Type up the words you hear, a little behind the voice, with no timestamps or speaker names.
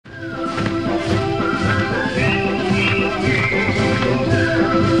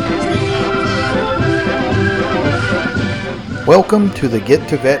Welcome to the Get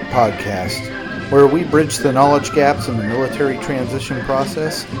to Vet podcast, where we bridge the knowledge gaps in the military transition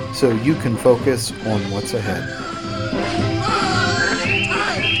process so you can focus on what's ahead.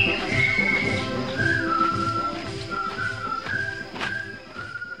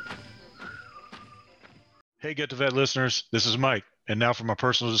 Hey, Get to Vet listeners, this is Mike, and now for my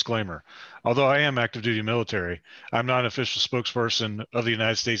personal disclaimer. Although I am active duty military, I'm not an official spokesperson of the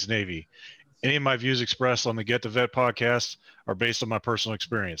United States Navy. Any of my views expressed on the Get to Vet podcast are based on my personal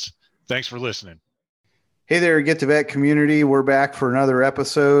experience. Thanks for listening. Hey there, Get to Vet community. We're back for another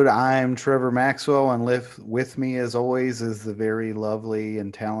episode. I'm Trevor Maxwell, and with me, as always, is the very lovely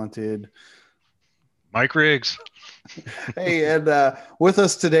and talented Mike Riggs. Hey, and with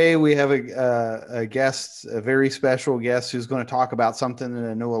us today, we have a guest, a very special guest who's going to talk about something that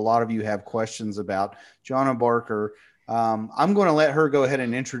I know a lot of you have questions about, Jonna Barker. I'm going to let her go ahead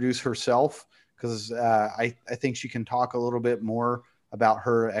and introduce herself because I think she can talk a little bit more about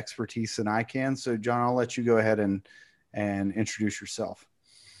her expertise than I can. So, John, I'll let you go ahead and introduce yourself.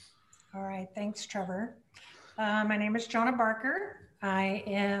 All right. Thanks, Trevor. My name is Jonna Barker. I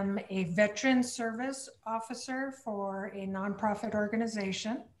am a veteran service officer for a nonprofit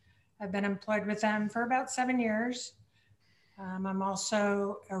organization. I've been employed with them for about 7 years. I'm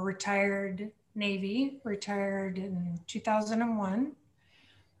also a retired Navy, retired in 2001.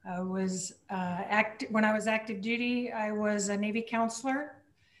 I was when I was active duty, I was a Navy counselor.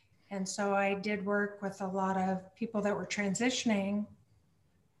 And so I did work with a lot of people that were transitioning.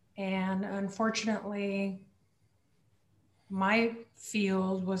 And unfortunately, my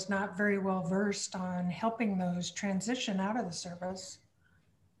field was not very well versed on helping those transition out of the service.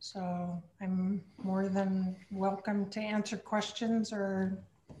 So I'm more than welcome to answer questions or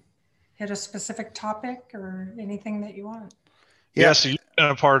hit a specific topic or anything that you want. Yeah, so you've been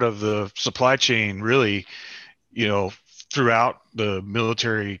a part of the supply chain really, throughout the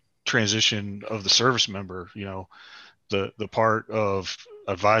military transition of the service member, the part of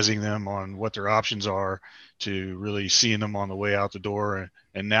advising them on what their options are to really seeing them on the way out the door.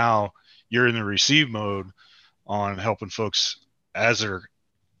 And now you're in the receive mode on helping folks as they're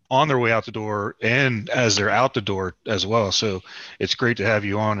on their way out the door and as they're out the door as well. So it's great to have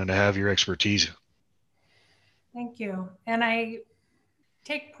you on and to have your expertise. Thank you. And I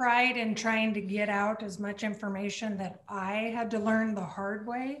take pride in trying to get out as much information that I had to learn the hard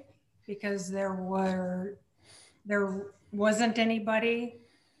way, because there wasn't anybody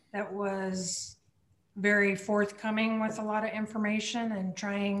that was very forthcoming with a lot of information, and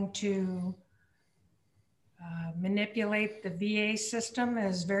trying to manipulate the VA system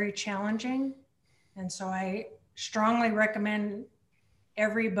is very challenging. And so I strongly recommend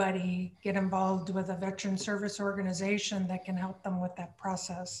everybody get involved with a veteran service organization that can help them with that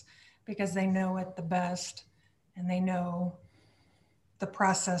process, because they know it the best and they know the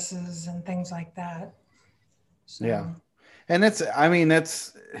processes and things like that. So. Yeah. And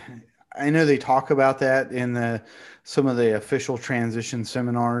I know they talk about that in some of the official transition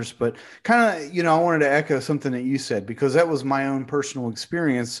seminars, but kind of, I wanted to echo something that you said, because that was my own personal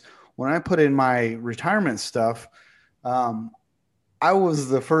experience. When I put in my retirement stuff, I was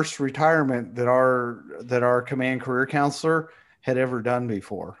the first retirement that our command career counselor had ever done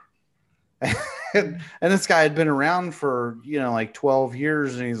before. And this guy had been around for, like 12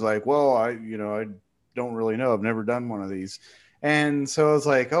 years. And he's like, well, I don't really know. I've never done one of these. And so I was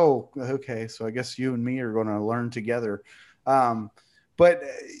like, oh, okay. So I guess you and me are going to learn together. But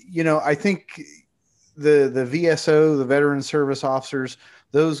I think the VSO, the veteran service officers,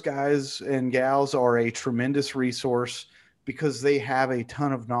 those guys and gals are a tremendous resource because they have a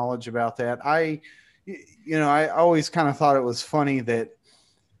ton of knowledge about that. I always kind of thought it was funny that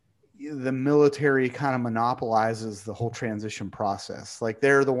the military kind of monopolizes the whole transition process. Like,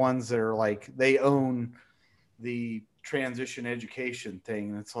 they're the ones that are like, they own the transition education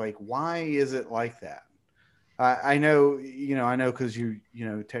thing. And it's like, why is it like that? I know because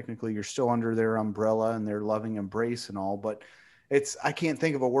technically you're still under their umbrella and their loving embrace and all, but I can't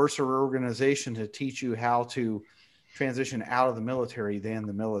think of a worse organization to teach you how to transition out of the military than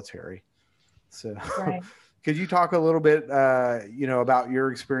the military. So right. Could you talk a little bit, about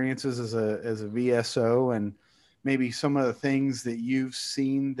your experiences as a VSO and maybe some of the things that you've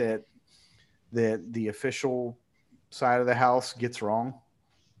seen that the official side of the house gets wrong?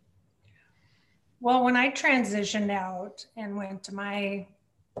 Well, when I transitioned out and went to my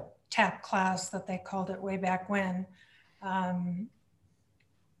TAP class that they called it way back when,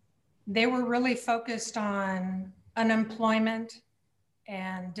 they were really focused on unemployment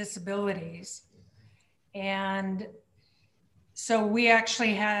and disabilities. And so we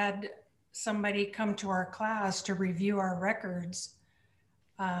actually had somebody come to our class to review our records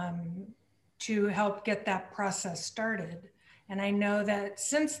to help get that process started. And I know that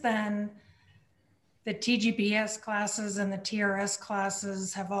since then, the TGPS classes and the TRS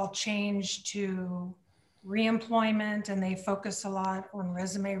classes have all changed to reemployment, and they focus a lot on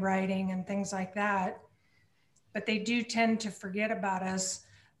resume writing and things like that. But they do tend to forget about us.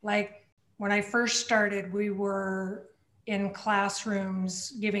 Like when I first started, we were in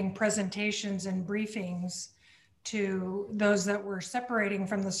classrooms giving presentations and briefings to those that were separating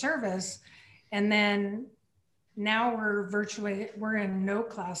from the service. And then now we're in no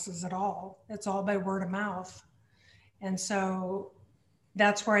classes at all. It's all by word of mouth. And so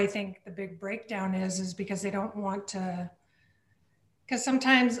that's where I think the big breakdown is because they don't want to, because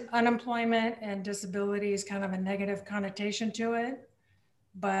sometimes unemployment and disability is kind of a negative connotation to it.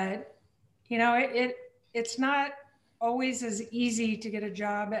 But, you know, it's not always as easy to get a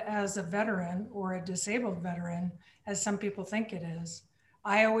job as a veteran or a disabled veteran as some people think it is.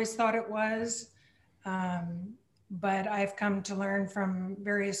 I always thought it was, but I've come to learn from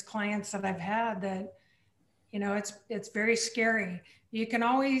various clients that I've had that, you know, it's very scary. I can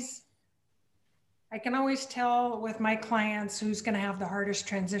always tell with my clients who's going to have the hardest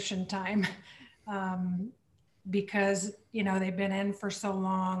transition time because, you know, they've been in for so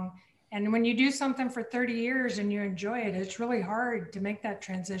long. And when you do something for 30 years and you enjoy it, it's really hard to make that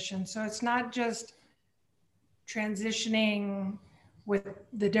transition. So it's not just transitioning with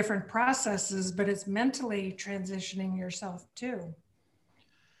the different processes, but it's mentally transitioning yourself too.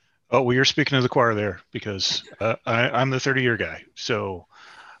 Oh, well, you're speaking to the choir there because I'm the 30-year guy. So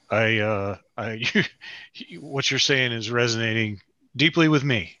what you're saying is resonating deeply with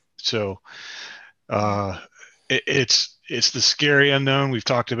me. So it's the scary unknown. We've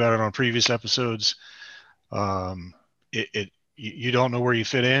talked about it on previous episodes. You don't know where you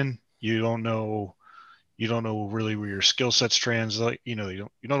fit in. You don't know really where your skill sets translate. You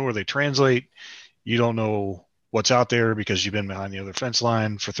don't know where they translate. You don't know what's out there because you've been behind the other fence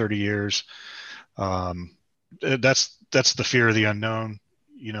line for 30 years. That's the fear of the unknown.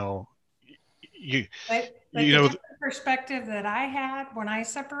 But the different perspective that I had when I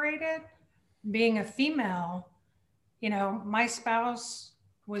separated, being a female, my spouse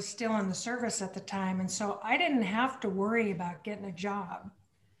was still in the service at the time. And so I didn't have to worry about getting a job.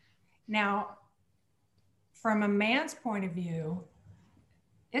 Now, from a man's point of view,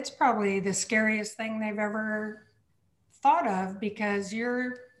 it's probably the scariest thing they've ever thought of because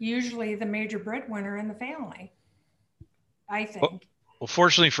you're usually the major breadwinner in the family, I think. Well,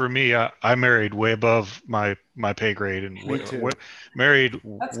 fortunately for me, I married way above my pay grade and married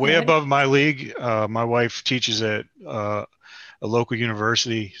That's way good. above my league. My wife teaches at a local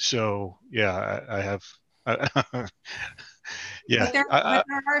university, so yeah, I have. Yeah, but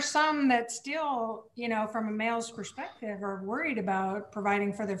there are some that still, from a male's perspective, are worried about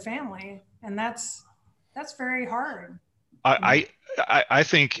providing for their family, and that's very hard. I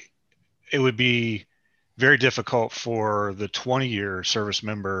think it would be very difficult for the 20-year service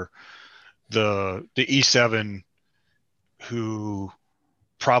member, the E7, who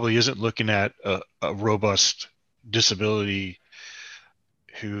probably isn't looking at a robust disability,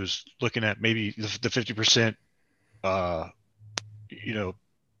 who's looking at maybe the 50%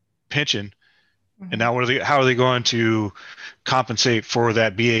 pension. Mm-hmm. And now how are they going to compensate for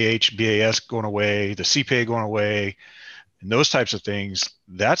that BAH, BAS going away, the CPA going away, and those types of things?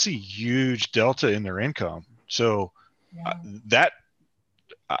 That's a huge delta in their income. So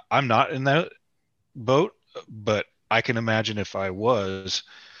I'm not in that boat, but I can imagine if I was,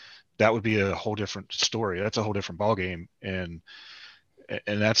 that would be a whole different story. That's a whole different ballgame. And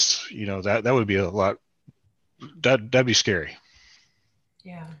that's, that would be a lot, that'd be scary.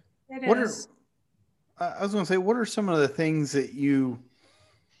 Yeah, it is. I was going to say, what are some of the things that you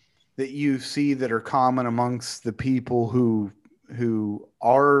see that are common amongst the people who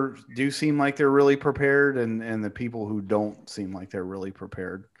do seem like they're really prepared and the people who don't seem like they're really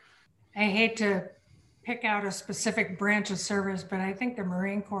prepared? I hate to pick out a specific branch of service, but I think the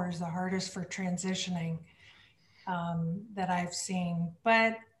Marine Corps is the hardest for transitioning that I've seen.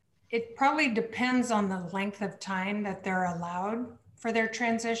 But it probably depends on the length of time that they're allowed for their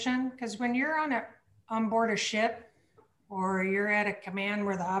transition. Because when you're on board a ship or you're at a command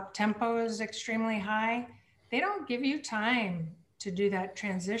where the up tempo is extremely high, they don't give you time to do that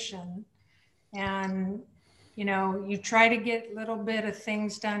transition. And, you try to get a little bit of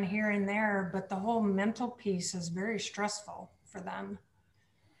things done here and there, but the whole mental piece is very stressful for them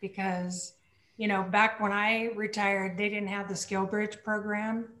because, back when I retired, they didn't have the Skill Bridge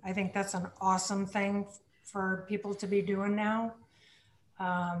program. I think that's an awesome thing for people to be doing now.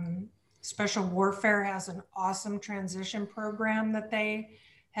 Special Warfare has an awesome transition program that they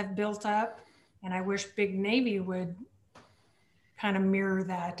have built up. And I wish Big Navy would kind of mirror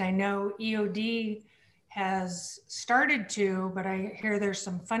that. I know EOD has started to, but I hear there's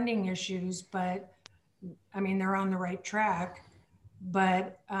some funding issues, but I mean, they're on the right track.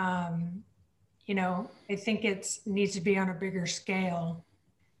 But, you know, I think it needs to be on a bigger scale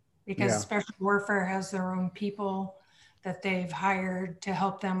because Special Warfare has their own people that they've hired to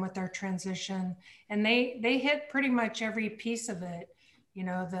help them with their transition. And they hit pretty much every piece of it, you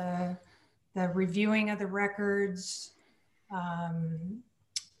know, the reviewing of the records,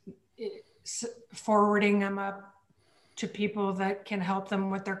 forwarding them up to people that can help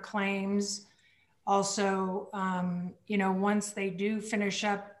them with their claims. Also, you know, once they do finish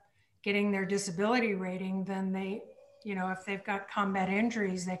up getting their disability rating, then they, you know, if they've got combat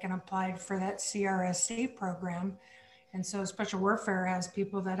injuries, they can apply for that CRSC program. And so Special Warfare has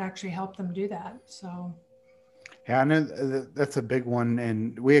people that actually help them do that. So. Yeah, I know that's a big one.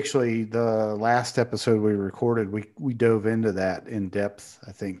 And we actually, the last episode we recorded, we dove into that in depth,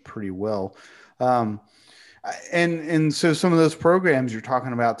 I think pretty well. And so some of those programs you're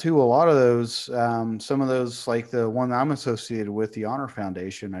talking about too, a lot of those, some of those, like the one I'm associated with, the Honor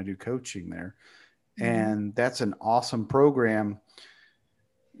Foundation, I do coaching there. And that's an awesome program.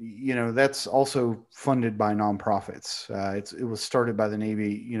 You know, that's also funded by nonprofits. It was started by the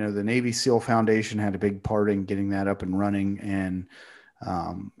Navy. You know, the Navy SEAL Foundation had a big part in getting that up and running. And,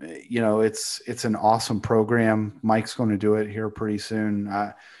 you know, it's an awesome program. Mike's going to do it here pretty soon.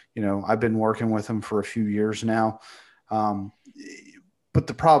 You know, I've been working with them for a few years now. But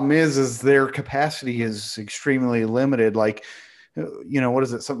the problem is their capacity is extremely limited. Like, you know, what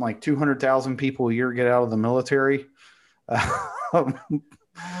is it? Something like 200,000 people a year get out of the military.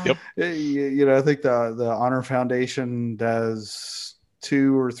 Yep. You know, I think the Honor Foundation does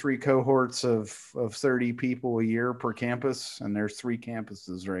 2 or 3 cohorts of 30 people a year per campus, and there's 3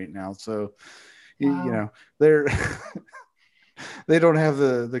 campuses right now. So, wow. You know, they don't have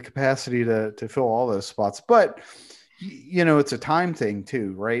the capacity to fill all those spots. But, you know, it's a time thing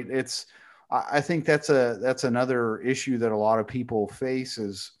too, right? I think that's another issue that a lot of people face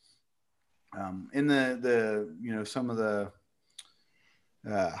is in the you know, some of the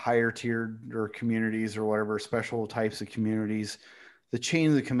higher tiered or communities or whatever, special types of communities, the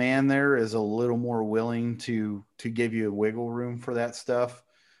chain of command there is a little more willing to give you a wiggle room for that stuff.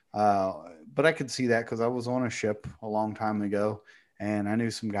 But I could see that because I was on a ship a long time ago and I knew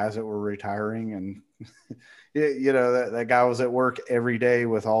some guys that were retiring, and you know, that guy was at work every day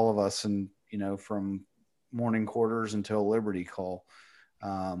with all of us, and, you know, from morning quarters until Liberty call.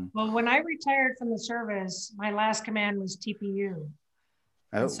 Well, when I retired from the service, my last command was TPU.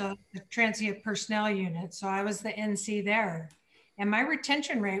 And so the transient personnel unit. So I was the NC there. And my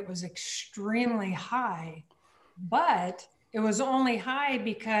retention rate was extremely high, but it was only high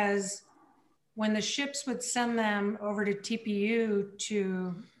because when the ships would send them over to TPU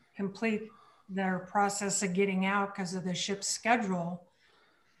to complete their process of getting out because of the ship's schedule,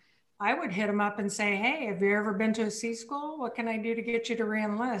 I would hit them up and say, hey, have you ever been to a sea school? What can I do to get you to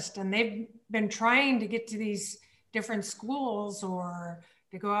reenlist? And they've been trying to get to these different schools or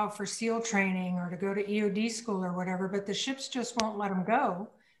to go out for SEAL training or to go to EOD school or whatever, but the ships just won't let them go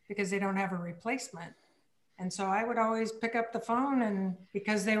because they don't have a replacement. And so I would always pick up the phone, and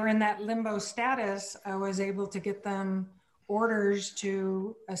because they were in that limbo status, I was able to get them orders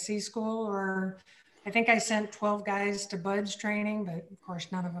to a sea school, or I think I sent 12 guys to BUDS training, but of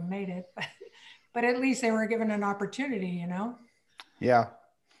course none of them made it, but at least they were given an opportunity, you know? Yeah.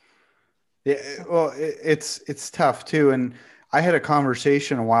 Yeah. Well, it's tough too. And I had a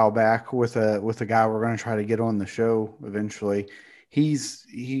conversation a while back with a guy we're going to try to get on the show eventually. He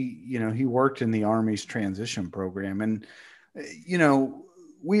worked in the Army's transition program, and, you know,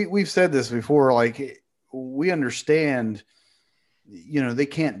 we've said this before, like, we understand, you know, they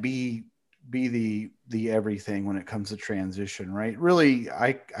can't be the everything when it comes to transition, right? Really,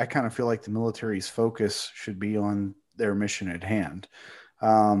 I kind of feel like the military's focus should be on their mission at hand.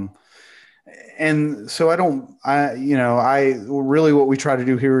 And so really what we try to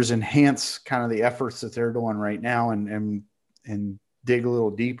do here is enhance kind of the efforts that they're doing right now, and dig a little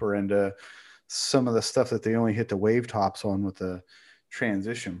deeper into some of the stuff that they only hit the wave tops on with the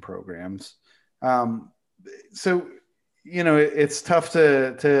transition programs. So, you know, it's tough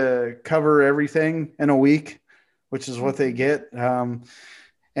to cover everything in a week, which is what they get. And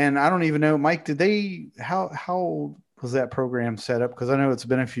I don't even know, Mike, how was that program set up? Because I know it's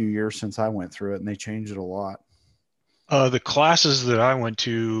been a few years since I went through it, and they changed it a lot. The classes that I went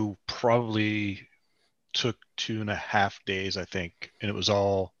to probably took 2.5 days, I think, and it was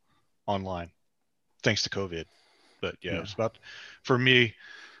all online, thanks to COVID. But yeah, Yeah. it was about, for me,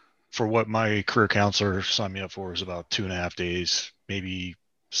 for what my career counselor signed me up for, was about 2.5 days, maybe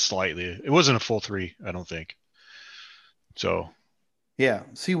slightly. It wasn't a full 3, I don't think. So Yeah.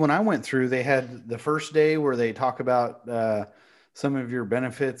 See, when I went through, they had the first day where they talk about some of your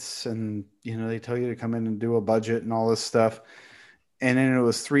benefits, and they tell you to come in and do a budget and all this stuff. And then it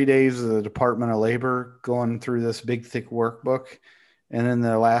was 3 days of the Department of Labor going through this big thick workbook, and then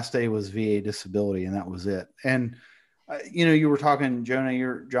the last day was VA disability, and that was it. And you were talking, Johnny,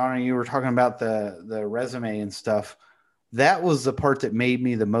 you were talking about the resume and stuff. That was the part that made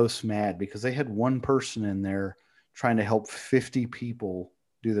me the most mad, because they had one person in there trying to help 50 people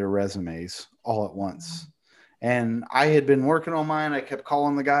do their resumes all at once. And I had been working on mine. I kept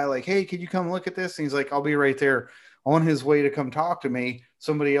calling the guy like, "Hey, could you come look at this?" And he's like, "I'll be right there." On his way to come talk to me,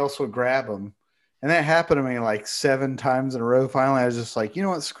 somebody else would grab him. And that happened to me like 7 times in a row. Finally, I was just like, you know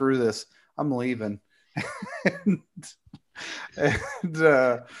what? Screw this. I'm leaving. and, and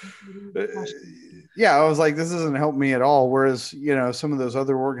yeah, I was like, this doesn't help me at all. Whereas, some of those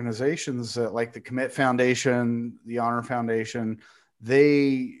other organizations, like the Commit Foundation, the Honor Foundation,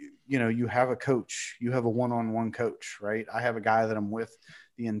 they, you have a coach, you have a one-on-one coach, right? I have a guy that I'm with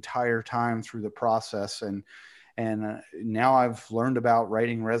the entire time through the process. And now I've learned about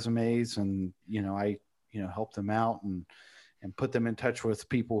writing resumes, and, I, help them out and put them in touch with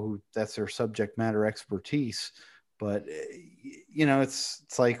people who that's their subject matter expertise. But,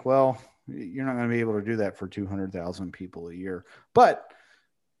 it's like, well, you're not going to be able to do that for 200,000 people a year. But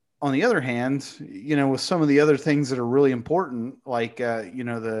on the other hand, with some of the other things that are really important, like,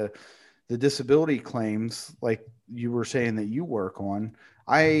 the disability claims, like you were saying that you work on,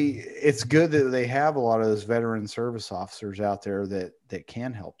 it's good that they have a lot of those veteran service officers out there that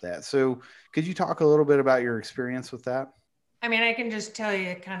can help that. So could you talk a little bit about your experience with that? I mean, I can just tell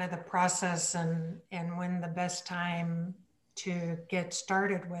you kind of the process and when the best time to get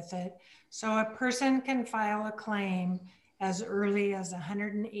started with it. So a person can file a claim as early as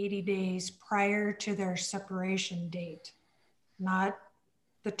 180 days prior to their separation date, not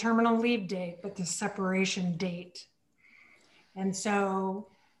the terminal leave date, but the separation date. And so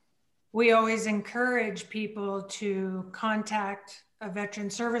we always encourage people to contact a veteran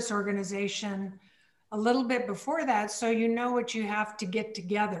service organization a little bit before that, so you know what you have to get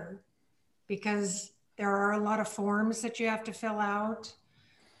together, because there are a lot of forms that you have to fill out.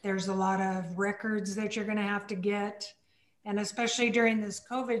 There's a lot of records that you're going to have to get. And especially during this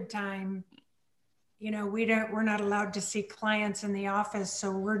COVID time, we're not allowed to see clients in the office.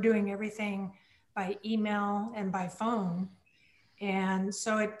 So we're doing everything by email and by phone. And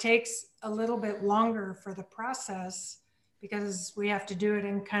so it takes a little bit longer for the process, because we have to do it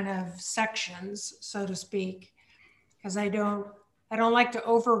in kind of sections, so to speak, because I don't like to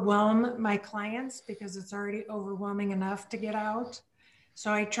overwhelm my clients, because it's already overwhelming enough to get out.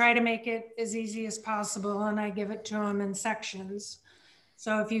 So I try to make it as easy as possible, and I give it to them in sections.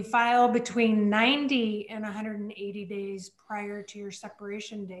 So if you file between 90 and 180 days prior to your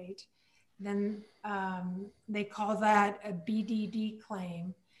separation date, then they call that a BDD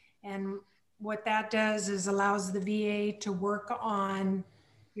claim. And what that does is allows the VA to work on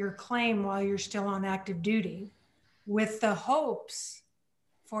your claim while you're still on active duty, with the hopes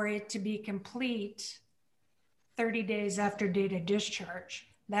for it to be complete 30 days after date of discharge.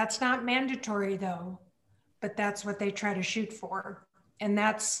 That's not mandatory though, but that's what they try to shoot for. And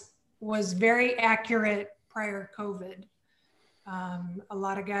was very accurate prior COVID. A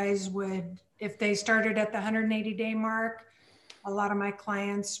lot of guys would, if they started at the 180 day mark, a lot of my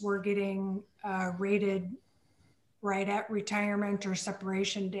clients were getting rated right at retirement or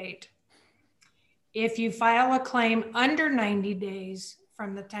separation date. If you file a claim under 90 days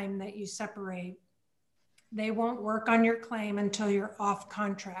from the time that you separate, they won't work on your claim until you're off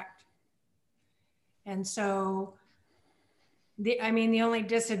contract. And so the only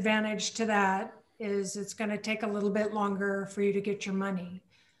disadvantage to that is it's going to take a little bit longer for you to get your money.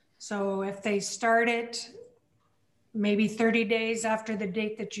 So if they start it maybe 30 days after the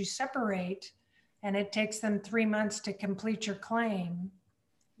date that you separate, and it takes them 3 months to complete your claim,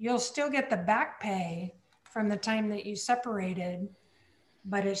 you'll still get the back pay from the time that you separated,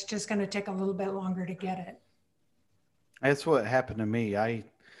 but it's just going to take a little bit longer to get it. That's what happened to me.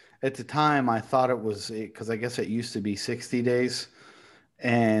 At the time, I thought it was, because I guess it used to be 60 days.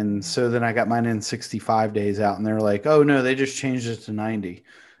 And so then I got mine in 65 days out, and they're like, oh no, they just changed it to 90.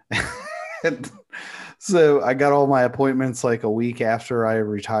 So I got all my appointments like a week after I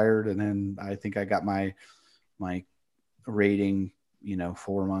retired. And then I think I got my rating,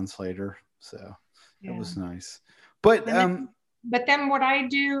 4 months later. So it was nice. But but then what I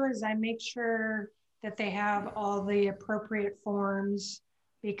do is I make sure that they have all the appropriate forms,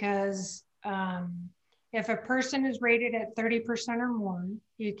 because if a person is rated at 30% or more,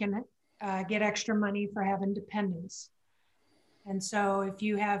 you can get extra money for having dependents. And so if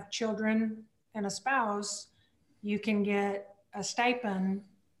you have children and a spouse, you can get a stipend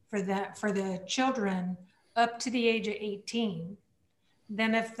for that, for the children up to the age of 18.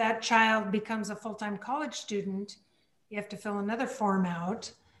 Then if that child becomes a full-time college student, you have to fill another form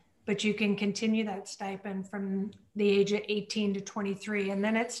out, but you can continue that stipend from the age of 18 to 23. And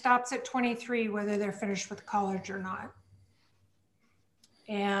then it stops at 23, whether they're finished with college or not.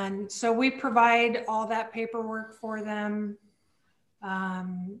 And so we provide all that paperwork for them.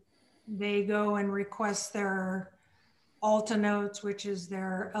 They go and request their Alta Notes, which is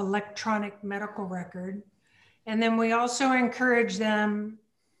their electronic medical record. And then we also encourage them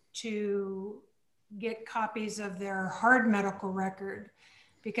to get copies of their hard medical record,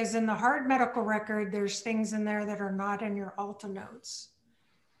 because in the hard medical record, there's things in there that are not in your Alta Notes,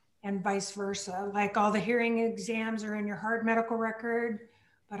 and vice versa. Like all the hearing exams are in your hard medical record,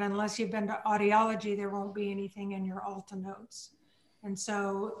 but unless you've been to audiology, there won't be anything in your Alta Notes. And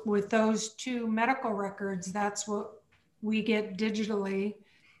so with those two medical records, that's what we get digitally.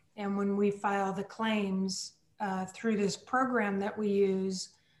 And when we file the claims through this program that we use,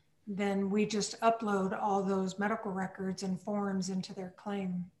 then we just upload all those medical records and forms into their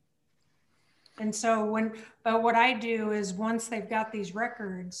claim. And so but what I do is once they've got these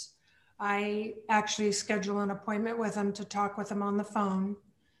records, I actually schedule an appointment with them to talk with them on the phone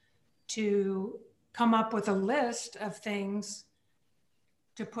to come up with a list of things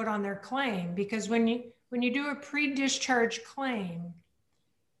to put on their claim. Because when you do a pre-discharge claim,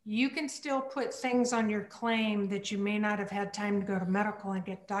 you can still put things on your claim that you may not have had time to go to medical and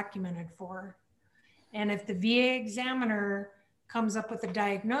get documented for. And if the VA examiner comes up with a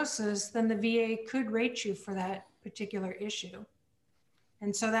diagnosis, then the VA could rate you for that particular issue.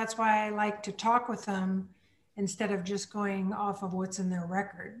 And so that's why I like to talk with them instead of just going off of what's in their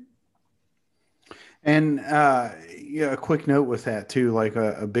record. And yeah, a quick note with that too, like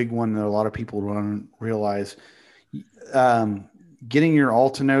a big one that a lot of people don't realize. Getting your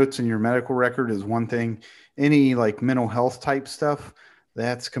Alta Notes and your medical record is one thing. Any like mental health type stuff,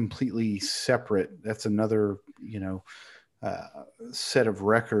 that's completely separate. That's another, set of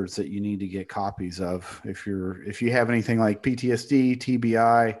records that you need to get copies of. If you have anything like PTSD,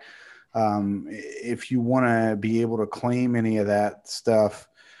 TBI, if you want to be able to claim any of that stuff,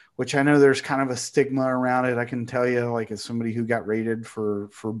 which I know there's kind of a stigma around it. I can tell you, like, as somebody who got rated for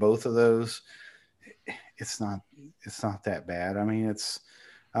both of those, it's not that bad. I mean,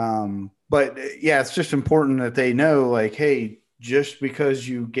 but yeah, it's just important that they know, like, hey, just because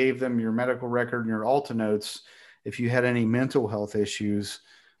you gave them your medical record and your Alta Notes, if you had any mental health issues,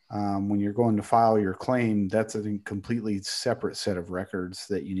 when you're going to file your claim, that's a completely separate set of records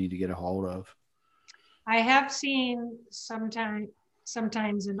that you need to get a hold of. I have seen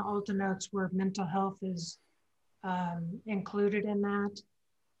sometimes in Alta Notes where mental health is included in that.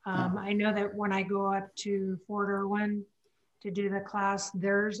 I know that when I go up to Fort Irwin to do the class,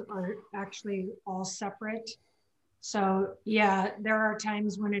 theirs are actually all separate. So yeah, there are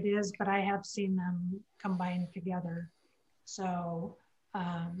times when it is, but I have seen them combined together. So,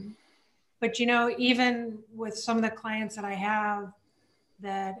 but even with some of the clients that I have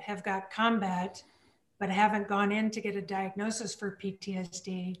that have got combat, but haven't gone in to get a diagnosis for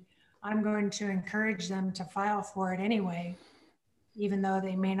PTSD, I'm going to encourage them to file for it anyway, even though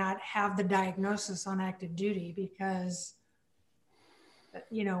they may not have the diagnosis on active duty, because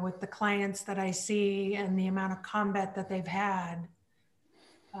with the clients that I see and the amount of combat that they've had,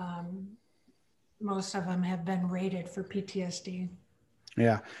 most of them have been rated for PTSD.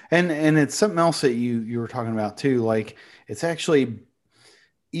 Yeah. And it's something else that you were talking about too. Like, it's actually,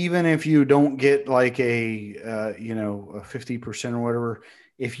 even if you don't get like a 50% or whatever,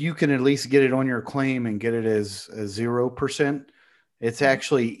 if you can at least get it on your claim and get it as 0%, it's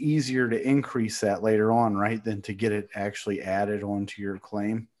actually easier to increase that later on, right, than to get it actually added onto your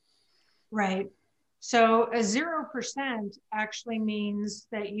claim. Right. So a 0% actually means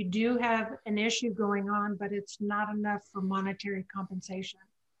that you do have an issue going on, but it's not enough for monetary compensation.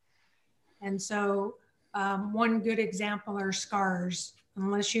 And so one good example are scars.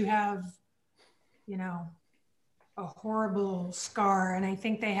 Unless you have, a horrible scar, and I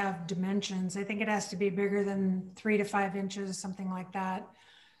think they have dimensions. I think it has to be bigger than 3 to 5 inches, something like that.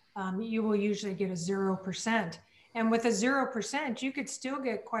 You will usually get a 0%. And with a 0%, you could still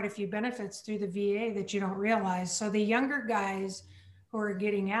get quite a few benefits through the VA that you don't realize. So the younger guys who are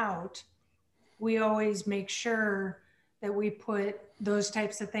getting out, we always make sure that we put those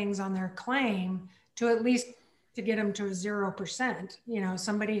types of things on their claim to at least to get them to 0%. You know,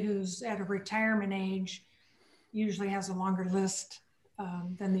 somebody who's at a retirement age usually has a longer list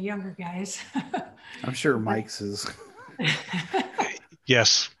than the younger guys. I'm sure Mike's is.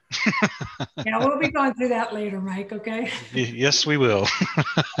 Yes. Yeah, we'll be going through that later, Mike, okay? Yes, we will.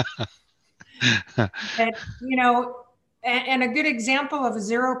 But, you know, and a good example of a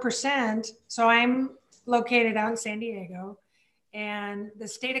 0%. So I'm located out in San Diego, and the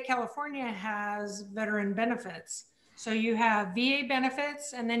state of California has veteran benefits. So you have VA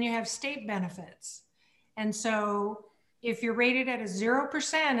benefits and then you have state benefits. And so if you're rated at a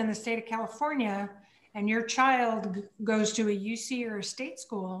 0% in the state of California and your child goes to a UC or a state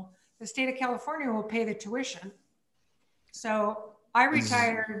school, the state of California will pay the tuition. So I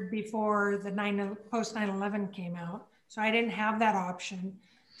retired before the post 9/11 came out. So I didn't have that option.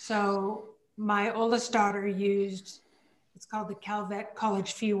 So my oldest daughter used, it's called the CalVet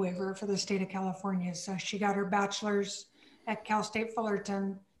College Fee Waiver for the state of California. So she got her bachelor's at Cal State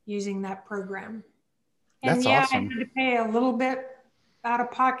Fullerton using that program. And That's yeah, awesome. I had to pay a little bit out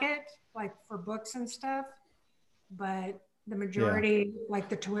of pocket, like for books and stuff, but the majority, like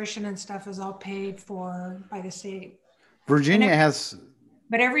the tuition and stuff, is all paid for by the state. Virginia has,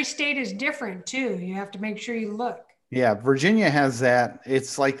 but every state is different too. You have to make sure you look. yeah, Virginia has that.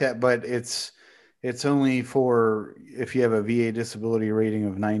 It's like that, but it's only for if you have a VA disability rating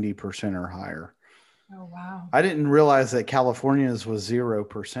of 90% or higher. Oh, wow. I didn't realize that California's was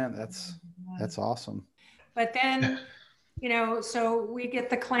 0%. That's awesome. But then, you know, so we get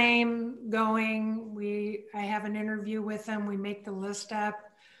the claim going. I have an interview with them. We make the list up.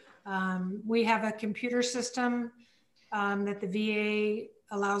 We have a computer system that the VA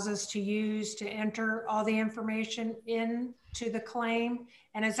allows us to use to enter all the information into the claim.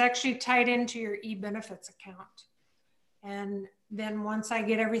 And it's actually tied into your e-benefits account. And then once I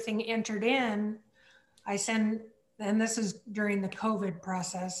get everything entered in, I send, and this is during the COVID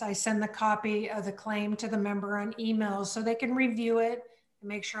process, I send the copy of the claim to the member on email so they can review it and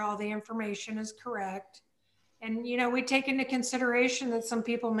make sure all the information is correct. And, you know, we take into consideration that some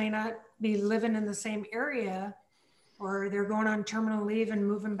people may not be living in the same area, or they're going on terminal leave and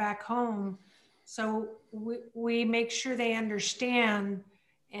moving back home. So we make sure they understand,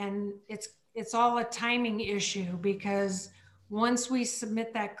 and it's all a timing issue, because once we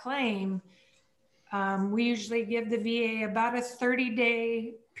submit that claim, we usually give the VA about a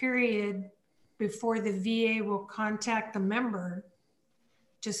 30-day period before the VA will contact the member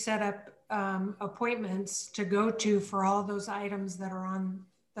to set up appointments to go to for all those items that are on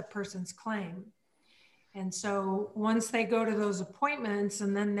the person's claim. And so once they go to those appointments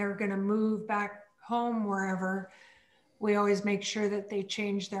and then they're going to move back home wherever, we always make sure that they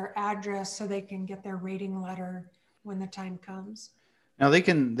change their address so they can get their rating letter when the time comes. Now they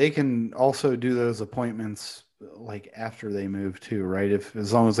can also do those appointments like after they move too, right?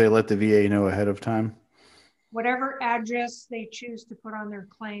 As long as they let the VA know ahead of time. Whatever address they choose to put on their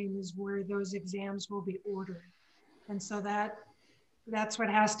claim is where those exams will be ordered. And so that's what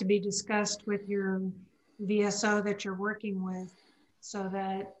has to be discussed with your VSO that you're working with, so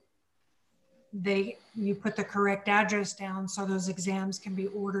that you put the correct address down so those exams can be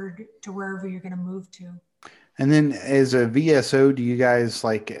ordered to wherever you're going to move to. And then as a VSO, do you guys,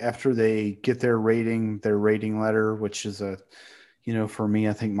 like, after they get their rating letter, which is for me,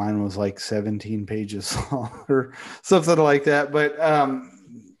 I think mine was like 17 pages long or something like that. But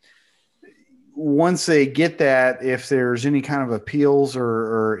once they get that, if there's any kind of appeals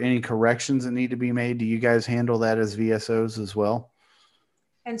or any corrections that need to be made, do you guys handle that as VSOs as well?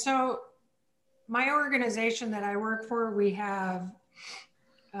 And so my organization that I work for, we have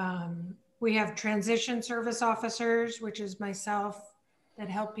transition service officers, which is myself, that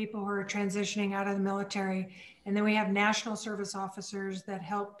help people who are transitioning out of the military. And then we have national service officers that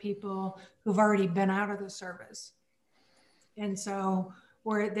help people who've already been out of the service. And so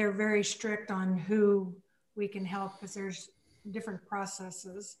they're very strict on who we can help, because there's different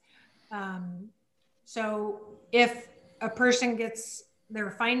processes. So if a person gets their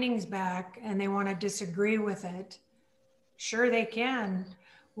findings back and they want to disagree with it, sure, they can.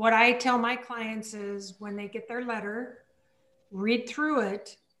 What I tell my clients is, when they get their letter, read through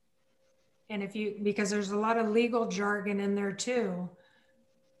it. And because there's a lot of legal jargon in there too,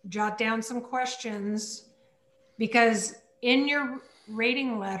 jot down some questions, because in your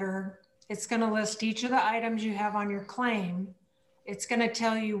rating letter, it's going to list each of the items you have on your claim. It's going to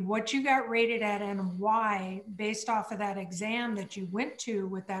tell you what you got rated at and why, based off of that exam that you went to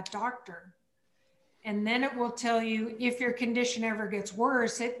with that doctor. And then it will tell you if your condition ever gets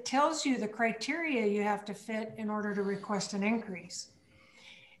worse, it tells you the criteria you have to fit in order to request an increase.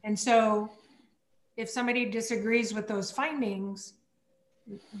 And so if somebody disagrees with those findings,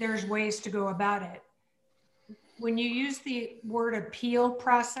 there's ways to go about it. When you use the word appeal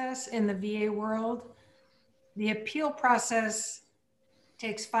process in the VA world, the appeal process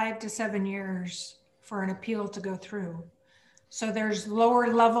takes 5 to 7 years for an appeal to go through. So there's lower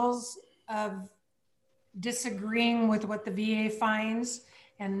levels of disagreeing with what the VA finds,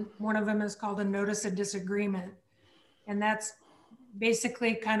 and one of them is called a notice of disagreement. And that's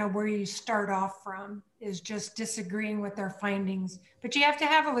basically kind of where you start off from, is just disagreeing with their findings. But you have to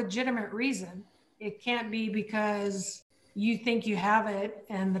have a legitimate reason. It can't be because you think you have it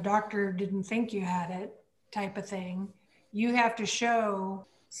and the doctor didn't think you had it type of thing. You have to show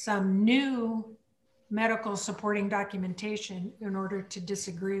some new medical supporting documentation in order to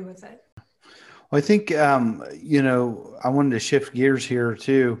disagree with it. Well, I think, I wanted to shift gears here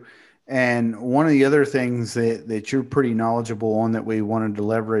too. And one of the other things that you're pretty knowledgeable on that we wanted to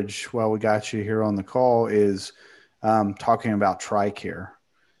leverage while we got you here on the call is talking about TRICARE.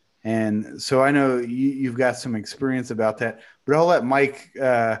 And so I know you've got some experience about that, but I'll let Mike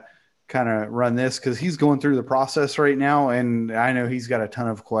kind of run this because he's going through the process right now. And I know he's got a ton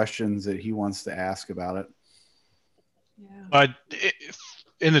of questions that he wants to ask about it. Yeah.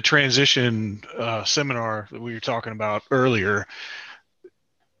 In the transition seminar that we were talking about earlier,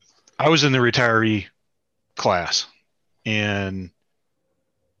 I was in the retiree class, and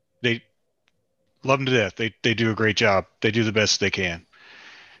they love them to death. They do a great job. They do the best they can.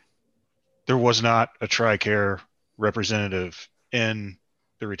 There was not a TRICARE representative in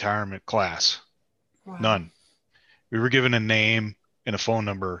the retirement class. Wow. None. We were given a name and a phone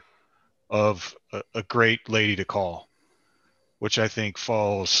number of a great lady to call, which I think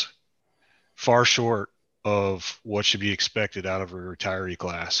falls far short of what should be expected out of a retiree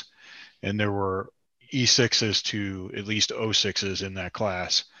class. And there were E6s to at least O6s in that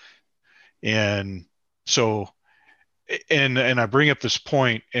class. And so, and I bring up this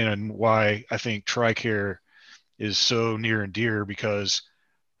point and why I think TRICARE is so near and dear, because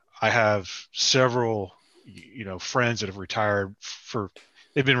I have several, friends that have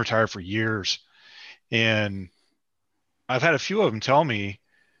they've been retired for years. And I've had a few of them tell me,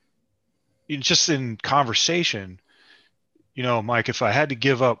 just in conversation, Mike, if I had to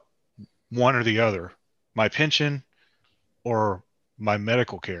give up one or the other, my pension or my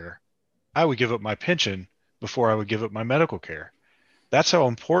medical care, I would give up my pension before I would give up my medical care. That's how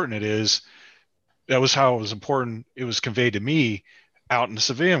important it is. That was how it was important. It was conveyed to me out in the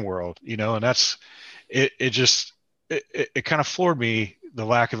civilian world, and that's, it kind of floored me, the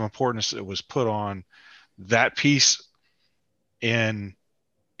lack of importance that was put on that piece. And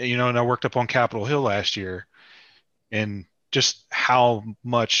I worked up on Capitol Hill last year, and just how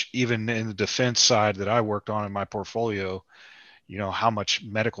much, even in the defense side that I worked on in my portfolio, how much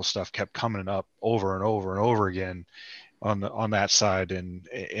medical stuff kept coming up over and over and over again on that side. And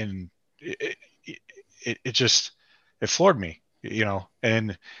it floored me,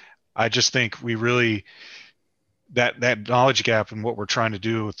 and I just think we really, that knowledge gap and what we're trying to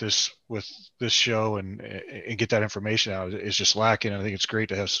do with this show and get that information out is just lacking. I think it's great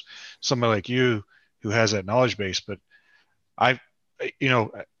to have somebody like you who has that knowledge base. But I'll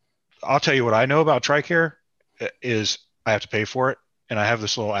tell you what I know about TRICARE is I have to pay for it. And I have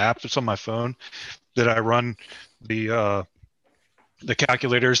this little app that's on my phone that I run the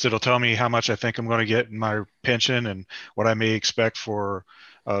calculators that'll tell me how much I think I'm going to get in my pension and what I may expect for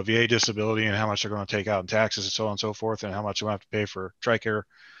VA disability and how much they're going to take out in taxes and so on and so forth, and how much I'm going to have to pay for TRICARE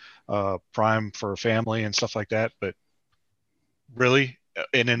Prime for a family and stuff like that. But really,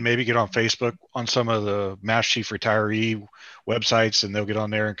 and then maybe get on Facebook on some of the Mass Chief retiree websites, and they'll get on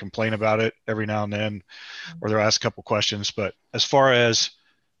there and complain about it every now and then, or they'll ask a couple questions. But as far as,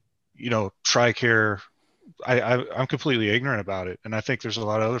 TRICARE, I'm completely ignorant about it. And I think there's a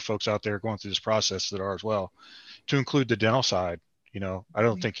lot of other folks out there going through this process that are as well, to include the dental side. I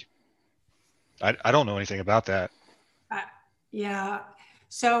don't think, I don't know anything about that. Yeah.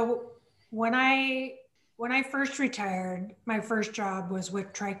 So when I first retired, my first job was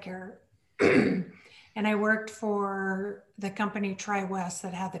with TRICARE. And I worked for the company TriWest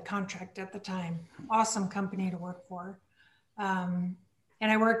that had the contract at the time. Awesome company to work for. And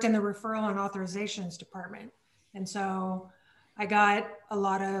I worked in the referral and authorizations department. And so I got a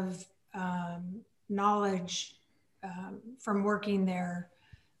lot of knowledge from working there.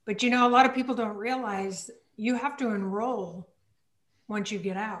 But, a lot of people don't realize you have to enroll once you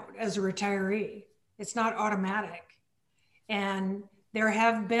get out as a retiree. It's not automatic. And There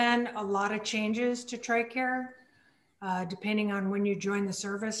have been a lot of changes to TRICARE, depending on when you join the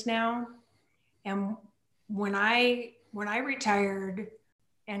service now. And when I retired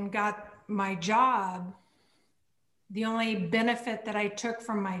and got my job, the only benefit that I took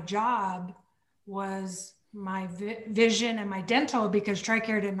from my job was my vision and my dental, because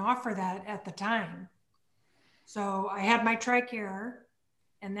TRICARE didn't offer that at the time. So I had my TRICARE,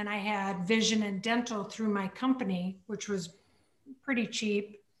 and then I had vision and dental through my company, which was pretty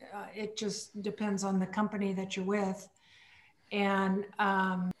cheap. It just depends on the company that you're with. And,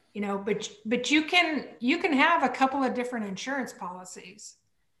 you know, but you can have a couple of different insurance policies,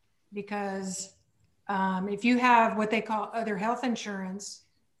 because if you have what they call other health insurance,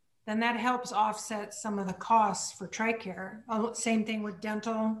 then that helps offset some of the costs for TRICARE. Same thing with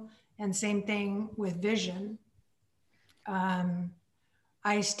dental, and same thing with vision.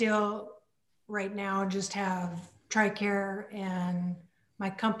 I still right now just have TRICARE, and my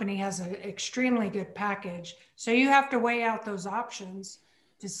company has an extremely good package. So you have to weigh out those options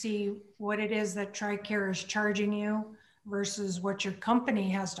to see what it is that TRICARE is charging you versus what your company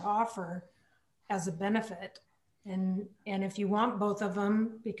has to offer as a benefit. And if you want both of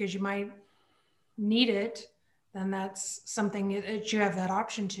them because you might need it, then that's something that you have that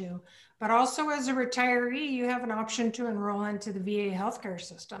option to. But also as a retiree, you have an option to enroll into the VA healthcare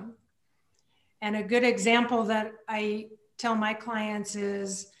system. And a good example that I tell my clients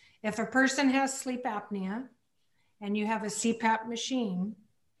is, if a person has sleep apnea and you have a CPAP machine,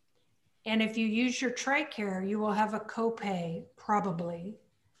 and if you use your TRICARE, you will have a copay probably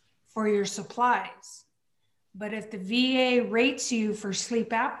for your supplies. But if the VA rates you for sleep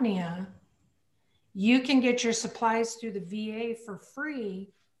apnea, you can get your supplies through the VA for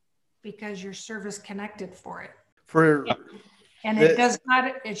free because you're service connected for it. And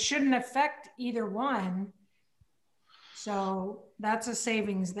it shouldn't affect either one. So that's a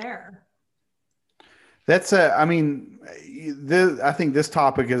savings there. I think this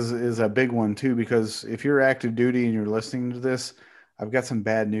topic is a big one too, because if you're active duty and you're listening to this, I've got some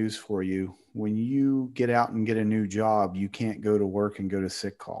bad news for you. When you get out and get a new job, you can't go to work and go to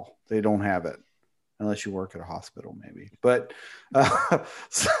sick call. They don't have it unless you work at a hospital, maybe. But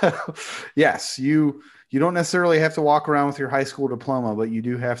so yes, you don't necessarily have to walk around with your high school diploma, but you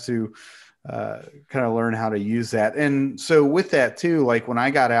do have to kind of learn how to use that. And so with that too, like when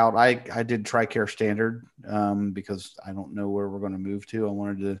I got out, I did TRICARE standard because I don't know where we're going to move to. I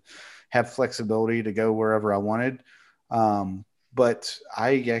wanted to have flexibility to go wherever I wanted. But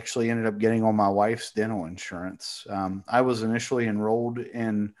I actually ended up getting on my wife's dental insurance. I was initially enrolled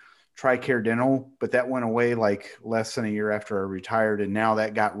in TRICARE dental, but that went away like less than a year after I retired. And now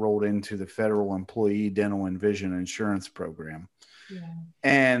that got rolled into the federal employee dental and vision insurance program. Yeah.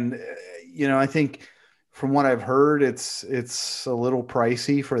 And, I think from what I've heard, it's a little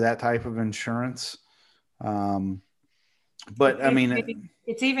pricey for that type of insurance. But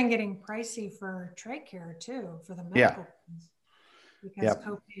it's even getting pricey for TRICARE too, for the medical ones, because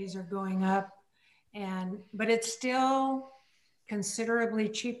copays are going up, but it's still considerably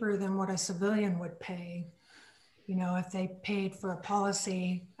cheaper than what a civilian would pay, if they paid for a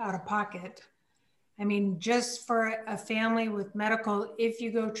policy out of pocket. I mean, just for a family with medical, if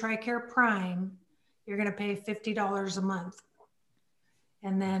you go TRICARE Prime, you're going to pay $50 a month.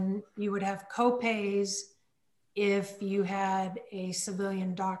 And then you would have copays if you had a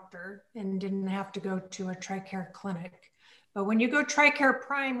civilian doctor and didn't have to go to a TRICARE clinic. But when you go TRICARE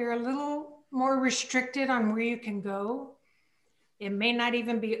Prime, you're a little more restricted on where you can go. It may not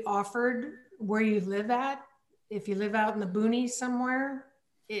even be offered where you live at. If you live out in the boonies somewhere,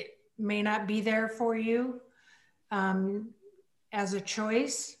 it may not be there for you as a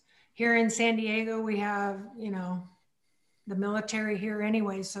choice. Here in San Diego, we have, the military here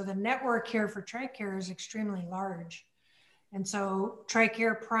anyway. So the network here for TRICARE is extremely large. And so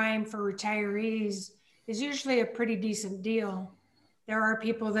TRICARE Prime for retirees is usually a pretty decent deal. There are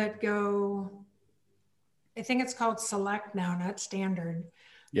people that go, I think it's called Select now, not Standard.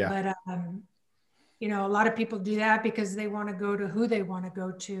 Yeah. But, a lot of people do that because they want to go to who they want to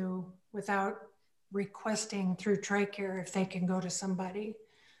go to without requesting through TRICARE if they can go to somebody.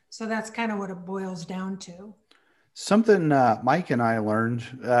 So that's kind of what it boils down to. Something Mike and I learned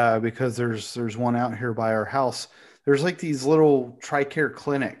because there's one out here by our house. There's like these little TRICARE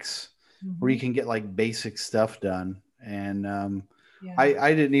clinics where you can get like basic stuff done. And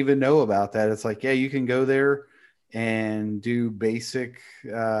I didn't even know about that. It's like, you can go there and do basic,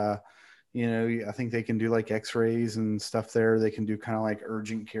 I think they can do like x-rays and stuff there. They can do kind of like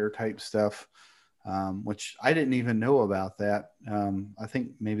urgent care type stuff, which I didn't even know about that. I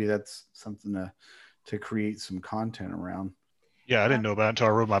think maybe that's something to create some content around. Yeah, I didn't know about it until I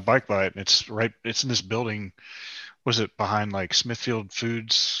rode my bike by it, and it's in this building. Was it behind like Smithfield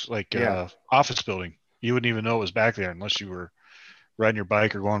Foods, like Yeah. office building? You wouldn't even know it was back there unless you were riding your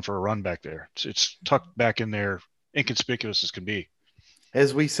bike or going for a run back there. It's tucked back in there, inconspicuous as can be.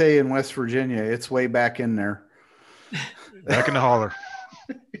 As we say in West Virginia, it's way back in there. Back in the holler.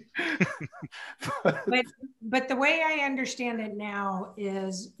 But the way I understand it now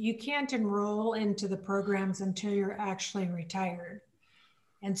is you can't enroll into the programs until you're actually retired.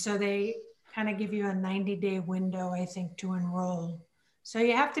 And so they kind of give you a 90-day window, I think, to enroll. So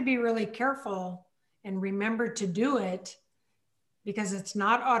you have to be really careful and remember to do it because it's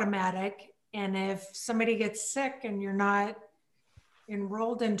not automatic. And if somebody gets sick and you're not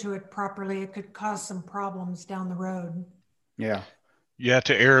enrolled into it properly, it could cause some problems down the road. Yeah. Yeah,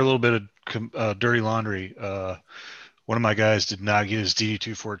 to air a little bit of dirty laundry. One of my guys did not get his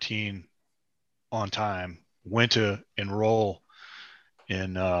DD-214 on time. Went to enroll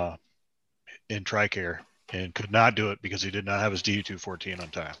in TRICARE and could not do it because he did not have his DD-214 on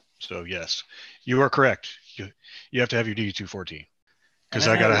time. So yes, you are correct. You have to have your DD-214. Because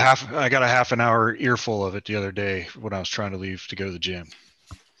I got a half an hour earful of it the other day when I was trying to leave to go to the gym.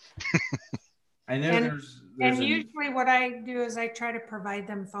 I know and usually what I do is I try to provide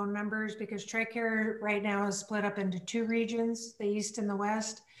them phone numbers because TRICARE right now is split up into 2 regions, the East and the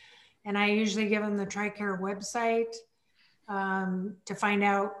West. And I usually give them the TRICARE website to find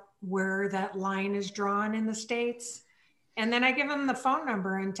out where that line is drawn in the States. And then I give them the phone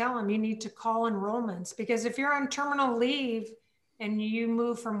number and tell them you need to call enrollments because if you're on terminal leave and you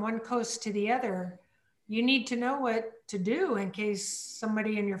move from one coast to the other, you need to know what to do in case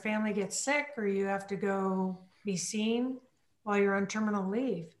somebody in your family gets sick or you have to go be seen while you're on terminal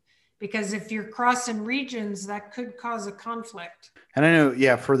leave. Because if you're crossing regions, that could cause a conflict. And I know,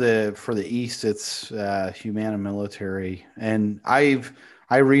 yeah, for the East, it's Humana Military. And I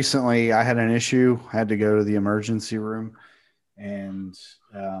recently I had an issue. I had to go to the emergency room, and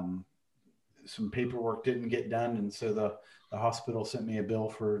some paperwork didn't get done, and so the hospital sent me a bill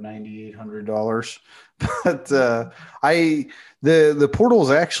for $9,800. But the portal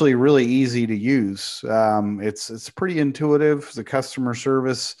is actually really easy to use. It's pretty intuitive. The customer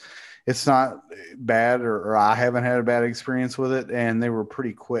service, it's not bad, or I haven't had a bad experience with it, and they were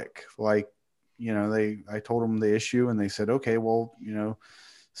pretty quick. Like, I told them the issue, and they said, okay, well,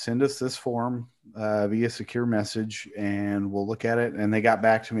 send us this form via secure message and we'll look at it. And they got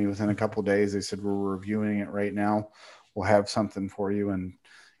back to me within a couple of days. They said, we're reviewing it right now. We'll have something for you. And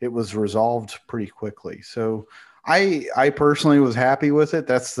it was resolved pretty quickly. So I personally was happy with it.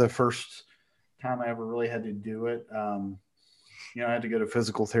 That's the first time I ever really had to do it. I had to go to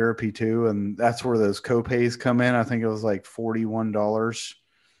physical therapy too. And that's where those copays come in. I think it was like $41,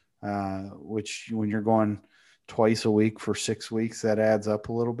 which when you're going twice a week for 6 weeks, that adds up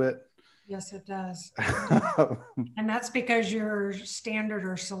a little bit. Yes, it does. And that's because you're standard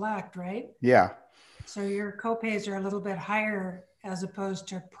or select, right? Yeah. So your copays are a little bit higher as opposed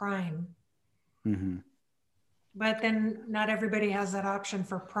to prime. Mm-hmm. But then not everybody has that option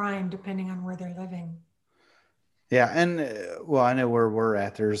for prime depending on where they're living. Yeah. And well, I know where we're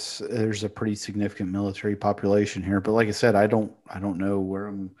at. There's a pretty significant military population here, but like I said, I don't know where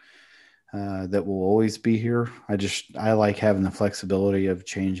I'm that will always be here. I like having the flexibility of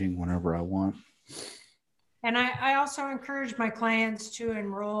changing whenever I want. And I also encourage my clients to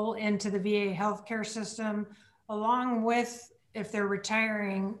enroll into the VA healthcare system along with, if they're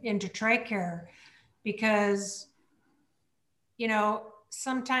retiring, into TRICARE, because,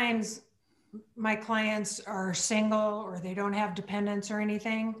 sometimes my clients are single or they don't have dependents or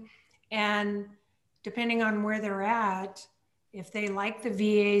anything. And depending on where they're at, if they like the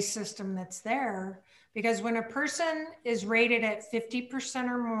VA system that's there, because when a person is rated at 50%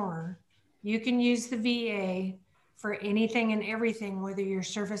 or more, you can use the VA for anything and everything, whether you're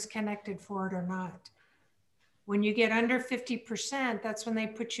service connected for it or not. When you get under 50%, that's when they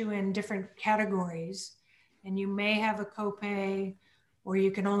put you in different categories and you may have a copay or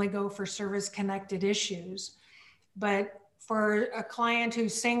you can only go for service connected issues. But for a client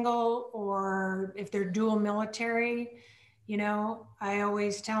who's single or if they're dual military, I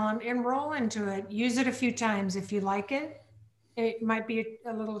always tell them enroll into it, use it a few times. If you like it, it might be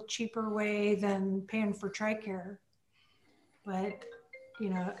a little cheaper way than paying for TRICARE, but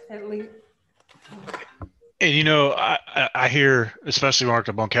at least. And I hear, especially marked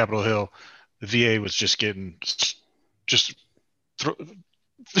up on Capitol Hill, the VA was just getting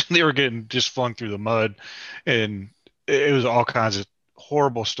they were getting just flung through the mud, and it was all kinds of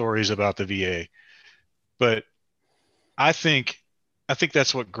horrible stories about the VA. But I think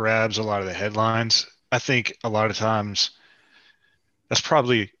that's what grabs a lot of the headlines. I think a lot of times that's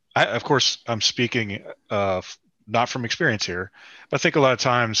probably, of course, I'm speaking not from experience here, but I think a lot of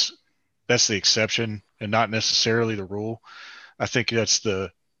times that's the exception and not necessarily the rule. I think that's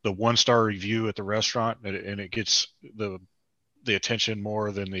the 1-star review at the restaurant, and it gets the attention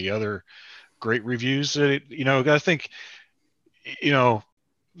more than the other great reviews. I think, you know,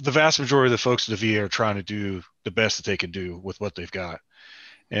 the vast majority of the folks at the VA are trying to do the best that they can do with what they've got.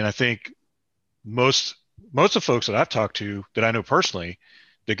 And I think most most of the folks that I've talked to that I know personally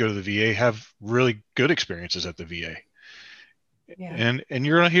that go to the VA have really good experiences at the VA. Yeah. And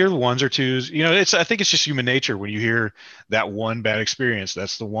you're gonna hear the ones or twos. I think it's just human nature when you hear that one bad experience.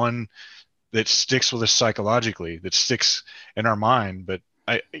 That's the one that sticks with us psychologically, that sticks in our mind. But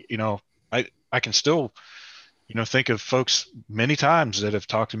I can still, think of folks many times that have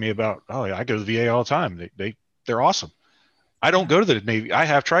talked to me about, oh, I go to the VA all the time. They're awesome. I don't go to the Navy. I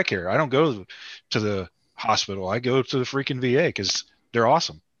have TRICARE. I don't go to the hospital. I go to the freaking VA because they're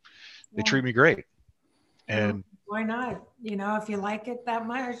awesome. They treat me great. And why not? If you like it that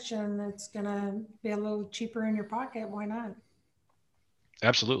much and it's going to be a little cheaper in your pocket, why not?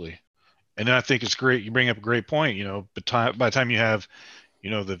 Absolutely. And then I think it's great. You bring up a great point, but by the time you have,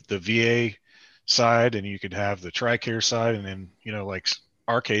 the VA side, and you could have the TRICARE side, and then, like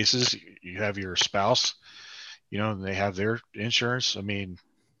our cases, you have your spouse, and they have their insurance. I mean,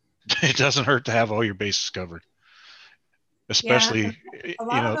 it doesn't hurt to have all your bases covered, especially, a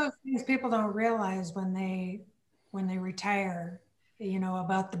lot of those things people don't realize when they retire,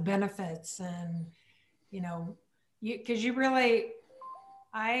 about the benefits, and, because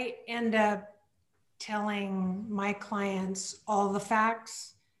I end up telling my clients all the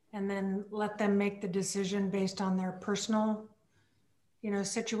facts and then let them make the decision based on their personal,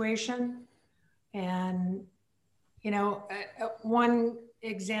 situation. And, one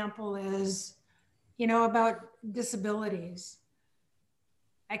example is, about disabilities.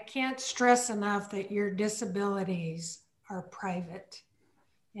 I can't stress enough that your disabilities are private.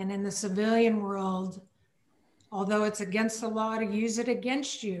 And in the civilian world, although it's against the law to use it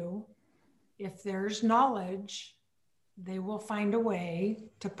against you, if there's knowledge, they will find a way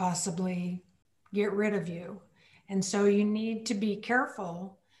to possibly get rid of you. And so you need to be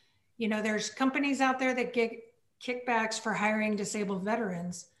careful. There's companies out there that get kickbacks for hiring disabled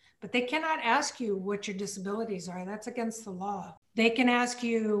veterans, but they cannot ask you what your disabilities are. That's against the law. They can ask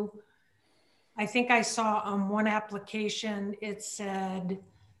you, I think I saw on one application, it said,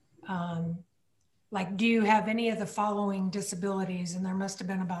 do you have any of the following disabilities? And there must have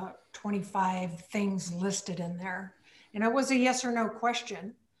been about 25 things listed in there. And it was a yes or no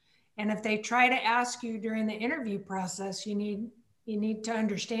question. And if they try to ask you during the interview process, you need to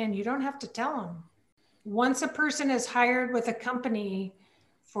understand, you don't have to tell them. Once a person is hired with a company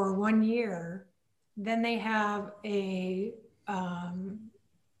for 1 year, then they have a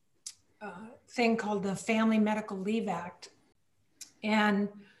thing called the Family Medical Leave Act. And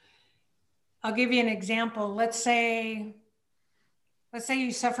I'll give you an example. Let's say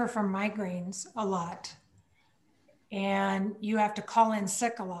you suffer from migraines a lot and you have to call in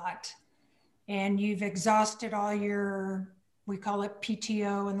sick a lot, and you've exhausted all your, we call it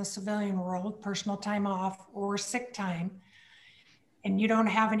PTO in the civilian world, personal time off or sick time, and you don't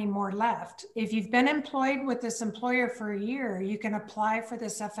have any more left. If you've been employed with this employer for a year, you can apply for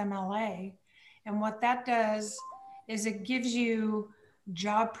this FMLA. And what that does is it gives you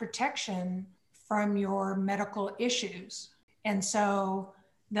job protection from your medical issues. And so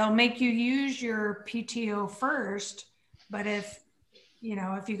they'll make you use your PTO first, but if you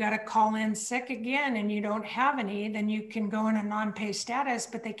got to call in sick again and you don't have any, then you can go in a non-pay status,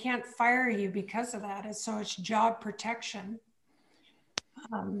 but they can't fire you because of that. And so it's job protection.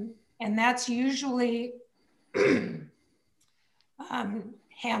 And that's usually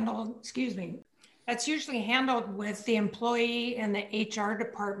handled, that's usually handled with the employee and the HR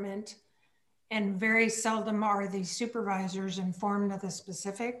department, and very seldom are the supervisors informed of the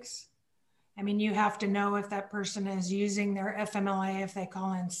specifics. I mean, you have to know if that person is using their FMLA if they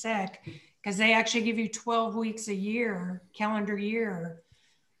call in sick, because they actually give you 12 weeks a year, calendar year,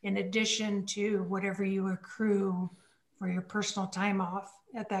 in addition to whatever you accrue for your personal time off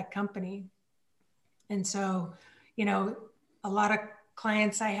at that company. And so, a lot of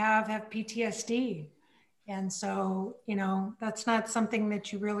clients I have PTSD. And so, that's not something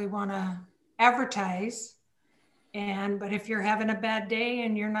that you really want to advertise. But if you're having a bad day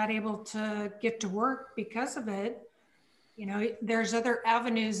and you're not able to get to work because of it, there's other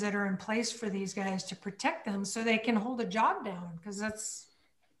avenues that are in place for these guys to protect them so they can hold a job down, because that's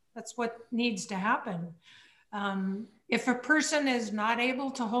what needs to happen. If a person is not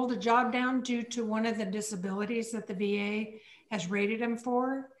able to hold a job down due to one of the disabilities that the VA has rated them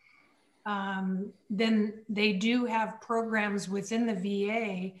for, then they do have programs within the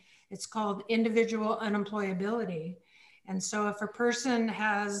VA. It's called individual unemployability. And so if a person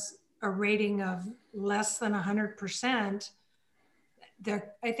has a rating of less than 100%,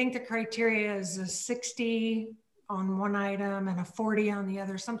 I think the criteria is a 60 on one item and a 40 on the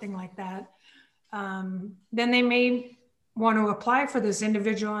other, something like that. Then they may want to apply for this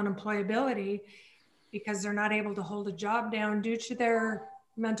individual unemployability because they're not able to hold a job down due to their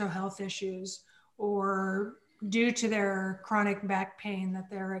mental health issues or due to their chronic back pain that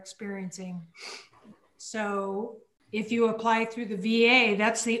they're experiencing. So if you apply through the VA,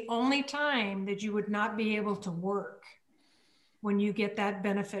 that's the only time that you would not be able to work when you get that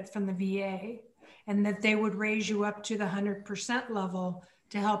benefit from the VA, and that they would raise you up to the 100% level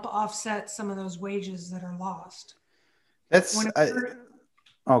to help offset some of those wages that are lost. That's, go ahead.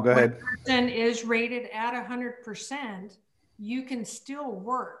 When a person is rated at 100%, you can still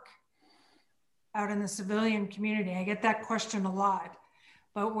work out in the civilian community. I get that question a lot.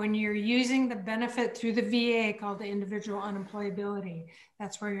 But when you're using the benefit through the VA called the individual unemployability,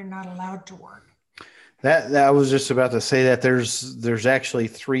 that's where you're not allowed to work. That I was just about to say that there's actually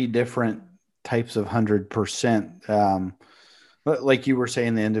 3 different types of 100%. But like you were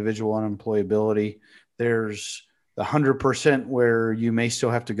saying, the individual unemployability, there's the 100% where you may still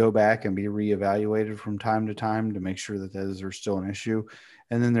have to go back and be reevaluated from time to time to make sure that those are still an issue.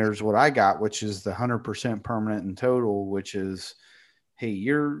 And then there's what I got, which is the 100% permanent and total, which is, hey,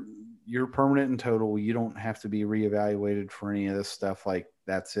 you're permanent and total. You don't have to be reevaluated for any of this stuff. Like,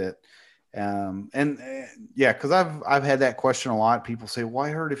 that's it. Yeah, because I've had that question a lot. People say, well, I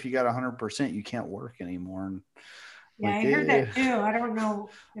heard if you got 100%, you can't work anymore. And yeah, I heard that too. I don't know.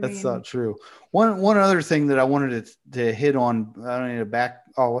 That's not true. One other thing that I wanted to hit on, I don't need to back.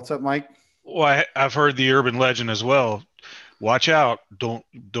 Oh, what's up, Mike? Well, I've heard the urban legend as well. Watch out. Don't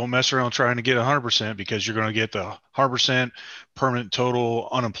mess around trying to get 100% because you're going to get the 100% permanent total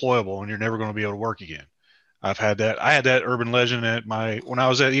unemployable and you're never going to be able to work again. I've had that. I had that urban legend when I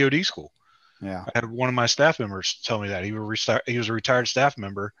was at EOD school. Yeah. I had one of my staff members tell me that. He was a retired staff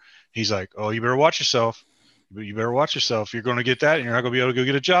member. He's like, oh, you better watch yourself. You better watch yourself. You're going to get that and you're not going to be able to go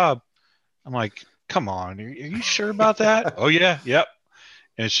get a job. I'm like, come on. Are you sure about that? Oh, yeah. Yep.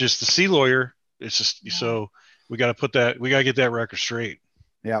 And it's just the C lawyer. It's just, so we got to get that record straight.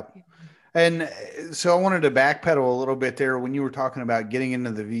 Yep. And so I wanted to backpedal a little bit there when you were talking about getting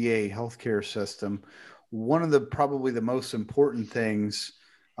into the VA healthcare system. One of probably the most important things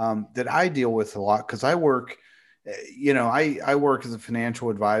that I deal with a lot, because I work, I work as a financial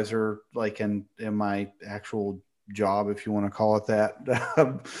advisor, like in my actual job, if you want to call it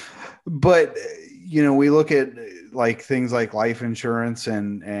that. But, we look at like things like life insurance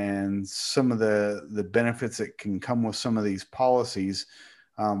and some of the benefits that can come with some of these policies.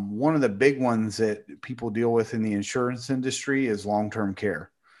 One of the big ones that people deal with in the insurance industry is long-term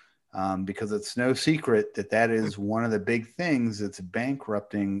care. Because it's no secret that is one of the big things that's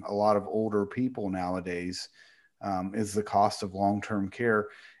bankrupting a lot of older people nowadays, is the cost of long-term care.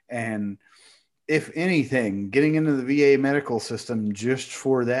 And if anything, getting into the VA medical system just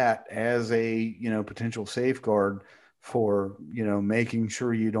for that as a, potential safeguard for, making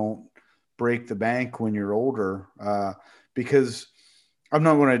sure you don't break the bank when you're older, because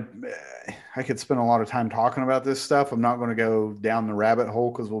I could spend a lot of time talking about this stuff. I'm not going to go down the rabbit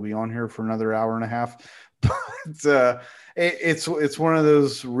hole because we'll be on here for another hour and a half. But it's one of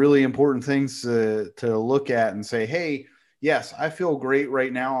those really important things to look at and say, hey, yes, I feel great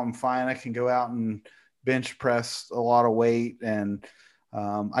right now. I'm fine. I can go out and bench press a lot of weight, and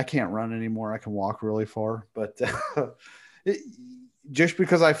I can't run anymore. I can walk really far, but just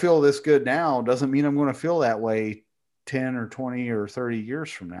because I feel this good now doesn't mean I'm going to feel that way 10 or 20 or 30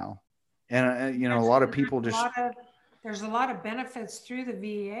 years from now. And, a lot of people there's a lot of benefits through the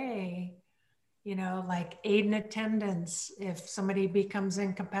VA, like aid in attendance if somebody becomes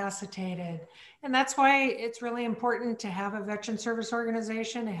incapacitated. And that's why it's really important to have a veteran service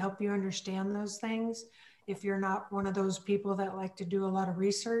organization to help you understand those things. If you're not one of those people that like to do a lot of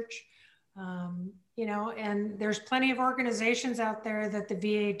research, and there's plenty of organizations out there that the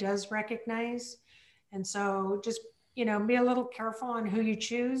VA does recognize. And so just, be a little careful on who you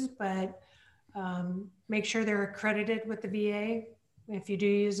choose, but make sure they're accredited with the VA if you do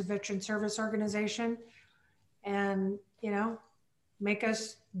use a veteran service organization, and, make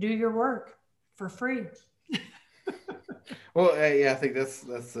us do your work for free. Well, yeah, I think that's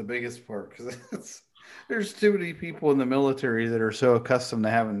the biggest part, because there's too many people in the military that are so accustomed to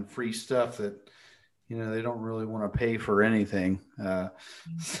having free stuff that, they don't really want to pay for anything.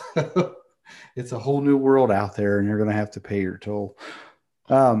 It's a whole new world out there, and you're going to have to pay your toll.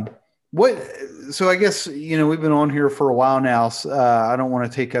 Um, what? So I guess we've been on here for a while now. So, I don't want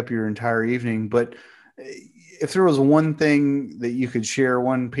to take up your entire evening, but if there was one thing that you could share,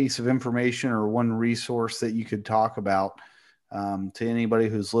 one piece of information or one resource that you could talk about to anybody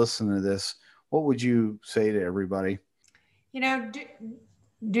who's listening to this, what would you say to everybody?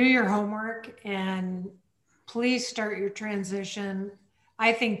 Do your homework and please start your transition.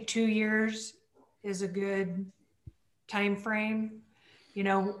 I think 2 years is a good time frame.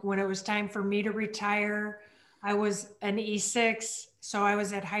 When it was time for me to retire, I was an E6, so I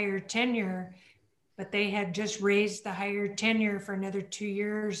was at higher tenure, but they had just raised the higher tenure for another 2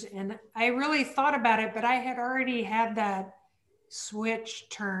 years. And I really thought about it, but I had already had that switch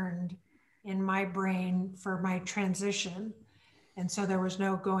turned in my brain for my transition. And so there was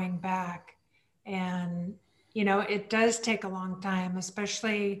no going back. And, it does take a long time,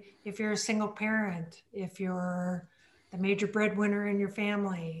 especially if you're a single parent, if you're the major breadwinner in your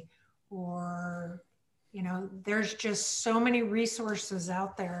family, or, there's just so many resources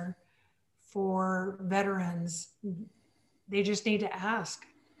out there for veterans. They just need to ask.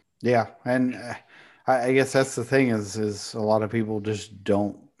 Yeah. And I guess that's the thing is a lot of people just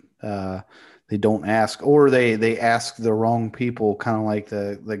don't, they don't ask, or they ask the wrong people, kind of like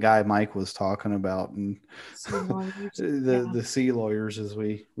the guy Mike was talking about, and the sea lawyers, as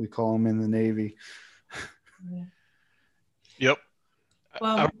we call them in the Navy. Yeah. Yep.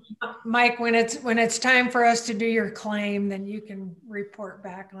 Well, Mike, when it's time for us to do your claim, then you can report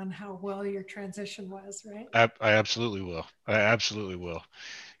back on how well your transition was, right? I absolutely will. I absolutely will.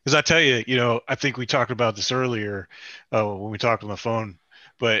 Because I tell you, I think we talked about this earlier when we talked on the phone,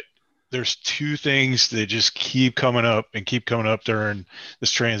 but there's two things that just keep coming up during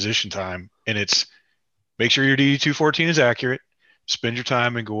this transition time. And it's make sure your DD-214 is accurate, spend your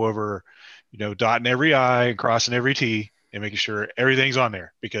time and go over, dotting every I and crossing every T and making sure everything's on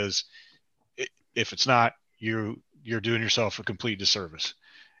there. Because if it's not, you're doing yourself a complete disservice.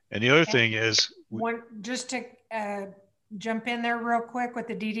 And the other thing is just to jump in there real quick with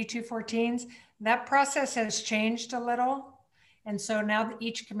the DD-214s, that process has changed a little. And so now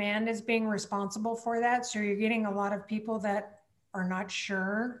each command is being responsible for that. So you're getting a lot of people that are not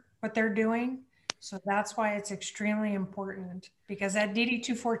sure what they're doing. So that's why it's extremely important, because that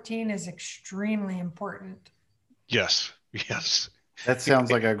DD-214 is extremely important. Yes. Yes. That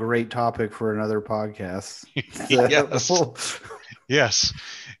sounds like a great topic for another podcast. Yes. Yes.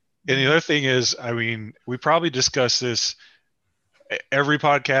 And the other thing is, we probably discuss this every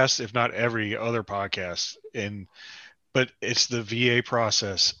podcast, if not every other podcast. But it's the VA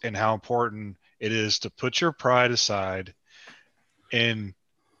process and how important it is to put your pride aside and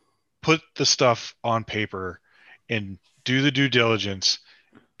put the stuff on paper and do the due diligence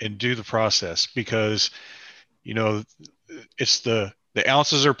and do the process, because, it's the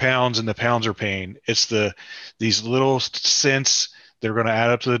ounces are pounds and the pounds are pain. It's these little cents that are going to add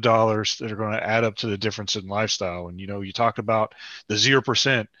up to the dollars that are going to add up to the difference in lifestyle. And, you talked about the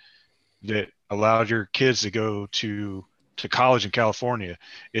 0% that allowed your kids to go to college in California.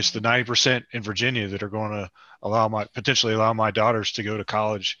 It's the 90% in Virginia that are going to potentially allow my daughters to go to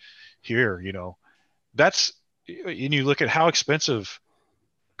college here. And you look at how expensive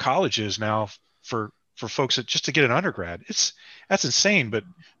college is now for folks that just to get an undergrad. That's insane, but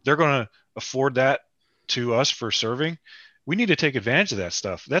they're going to afford that to us for serving. We need to take advantage of that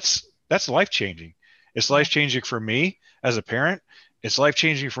stuff. That's life-changing. It's life-changing for me as a parent. It's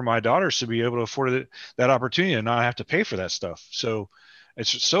life-changing for my daughters to be able to afford that opportunity and not have to pay for that stuff. So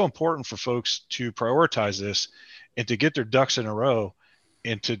it's so important for folks to prioritize this and to get their ducks in a row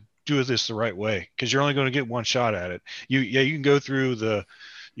and to do this the right way, because you're only going to get one shot at it. You can go through the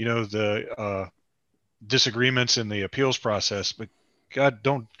disagreements in the appeals process, but God,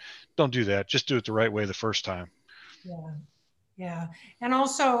 don't do that. Just do it the right way the first time. Yeah. And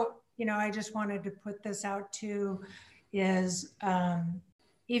also, I just wanted to put this out too, is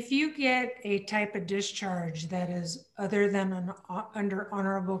if you get a type of discharge that is other than under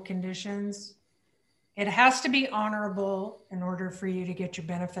honorable conditions, it has to be honorable in order for you to get your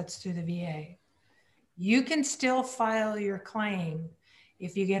benefits through the VA. You can still file your claim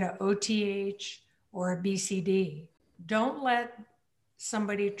if you get an OTH or a BCD. Don't let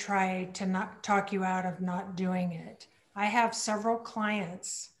somebody try to not talk you out of not doing it. I have several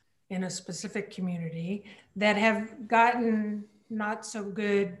clients in a specific community that have gotten not so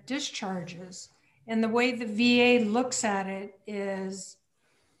good discharges. And the way the VA looks at it is,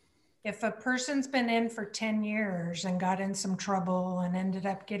 if a person's been in for 10 years and got in some trouble and ended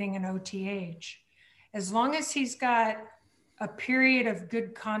up getting an OTH, as long as he's got a period of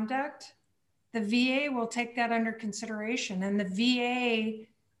good conduct the VA will take that under consideration, and the VA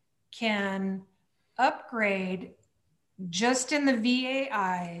can upgrade, just in the VA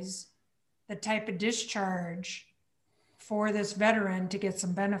eyes, the type of discharge for this veteran to get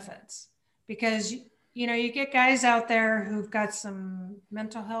some benefits. Because, you know, you get guys out there who've got some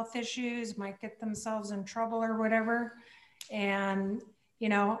mental health issues, might get themselves in trouble or whatever. And, you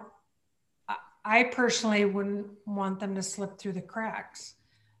know, I personally wouldn't want them to slip through the cracks.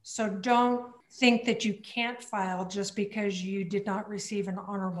 So don't think that you can't file just because you did not receive an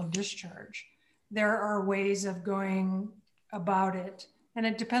honorable discharge. There are ways of going about it, and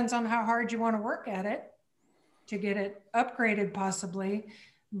it depends on how hard you want to work at it to get it upgraded possibly.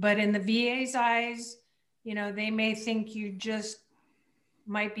 But in the VA's eyes, you know, they may think you just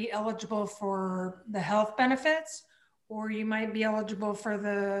might be eligible for the health benefits, or you might be eligible for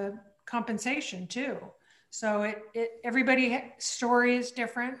the compensation too. So everybody's story is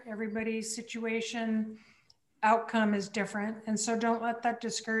different. Everybody's situation outcome is different. And so don't let that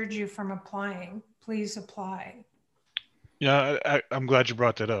discourage you from applying. Please apply. Yeah, I'm glad you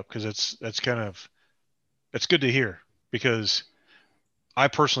brought that up, because it's good to hear, because I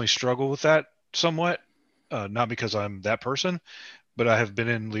personally struggle with that somewhat, not because I'm that person, but I have been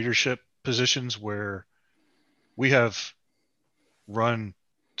in leadership positions where we have run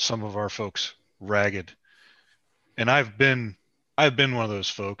some of our folks ragged. And I've been one of those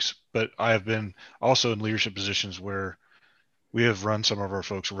folks, but I have been also in leadership positions where we have run some of our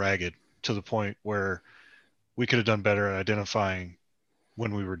folks ragged to the point where we could have done better at identifying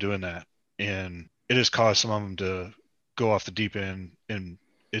when we were doing that. And it has caused some of them to go off the deep end, and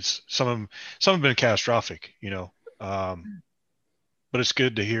it's some have been catastrophic, you know. But it's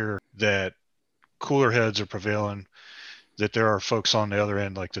good to hear that cooler heads are prevailing, that there are folks on the other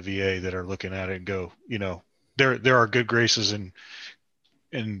end, like the VA, that are looking at it and go, you know, there are good graces in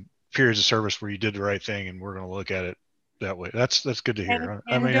periods of service where you did the right thing, and we're going to look at it that way. That's good to hear. And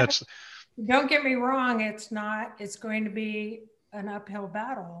I mean, don't get me wrong. It's going to be an uphill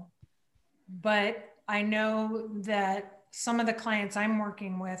battle, but I know that some of the clients I'm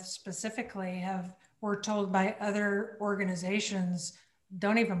working with specifically were told by other organizations,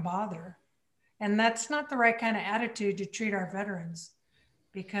 don't even bother. And that's not the right kind of attitude to treat our veterans,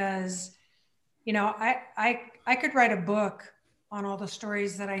 because, you know, I could write a book on all the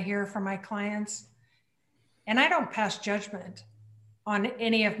stories that I hear from my clients, and I don't pass judgment on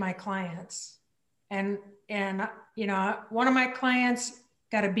any of my clients. And you know, one of my clients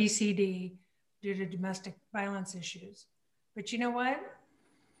got a BCD due to domestic violence issues. But you know what?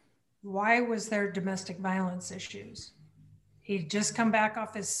 Why was there domestic violence issues? He'd just come back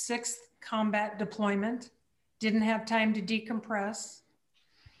off his 6th combat deployment, didn't have time to decompress,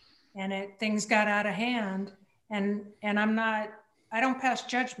 and things got out of hand. And I don't pass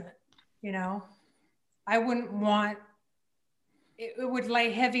judgment, you know. I wouldn't want, it would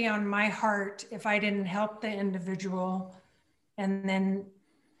lay heavy on my heart if I didn't help the individual and then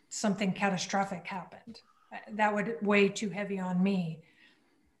something catastrophic happened. That would weigh too heavy on me.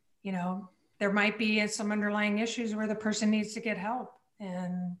 You know, there might be some underlying issues where the person needs to get help,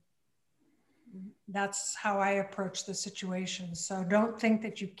 and that's how I approach the situation. So don't think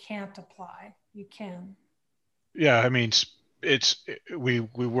that you can't apply. You can. Yeah, I mean, we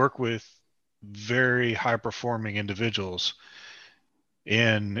work with very high performing individuals,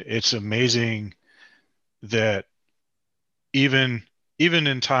 and it's amazing that even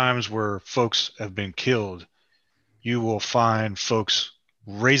in times where folks have been killed, you will find folks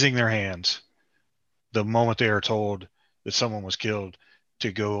raising their hands the moment they are told that someone was killed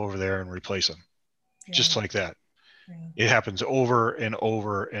to go over there and replace them. Yeah. Just like that. Yeah. It happens over and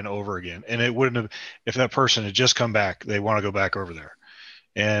over and over again. And it wouldn't have, if that person had just come back, they want to go back over there.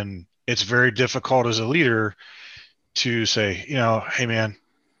 And it's very difficult as a leader to say, you know, hey man,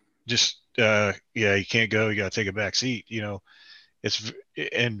 just, yeah, you can't go, you got to take a back seat, you know.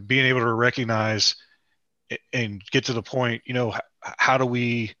 And being able to recognize and get to the point, you know,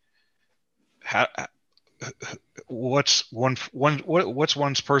 what's one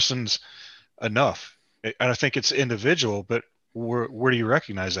person's enough? And I think it's individual, but where do you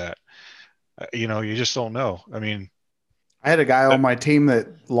recognize that? You know, you just don't know. I mean, I had a guy on my team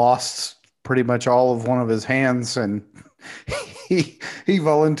that lost pretty much all of one of his hands, and he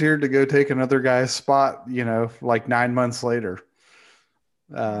volunteered to go take another guy's spot, you know, like 9 months later.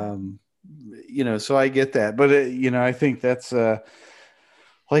 You know, so I get that, but you know, I think that's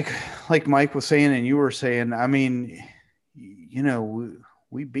like Mike was saying, and you were saying, I mean, you know,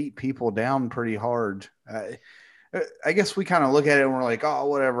 we beat people down pretty hard. I guess we kind of look at it and we're like, oh,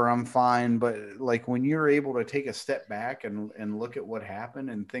 whatever, I'm fine. But like when you're able to take a step back and look at what happened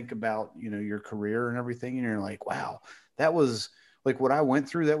and think about, your career and everything, and you're like, wow, that was like what I went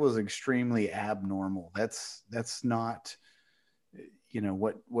through. That was extremely abnormal. That's not,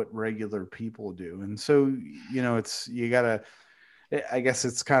 what regular people do. And so, you gotta, I guess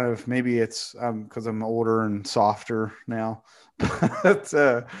it's kind of, maybe it's because I'm older and softer now, but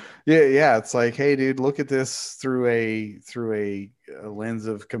yeah, it's like, hey, dude, look at this through a lens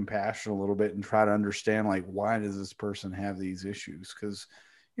of compassion a little bit and try to understand, like, why does this person have these issues? Because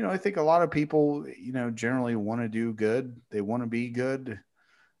I think a lot of people generally want to do good. They want to be good.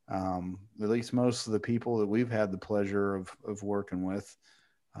 At least most of the people that we've had the pleasure of working with.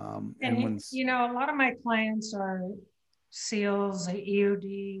 And a lot of my clients are SEALs,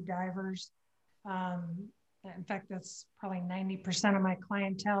 EOD divers. In fact, that's probably 90% of my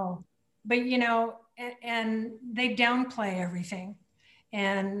clientele. But, and they downplay everything.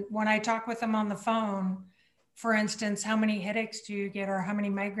 And when I talk with them on the phone, for instance, how many headaches do you get, or how many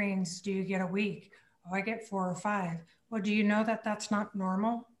migraines do you get a week? Oh, I get 4 or 5. Well, do you know that that's not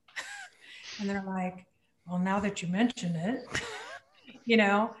normal? And they're like, well, now that you mention it,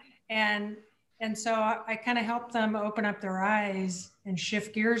 and so I kind of help them open up their eyes and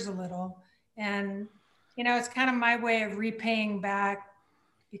shift gears a little. And, it's kind of my way of repaying back,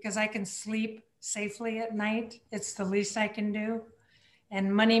 because I can sleep safely at night. It's the least I can do.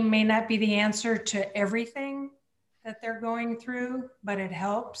 And money may not be the answer to everything that they're going through, but it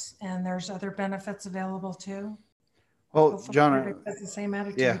helps. And there's other benefits available too. Well, John, that's the same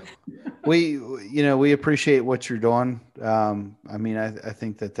attitude. Yeah, we appreciate what you're doing. I mean, I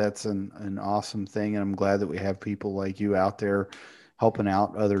think that's an awesome thing, and I'm glad that we have people like you out there helping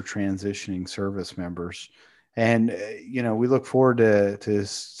out other transitioning service members. And we look forward to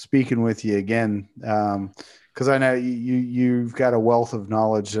speaking with you again, because I know you've got a wealth of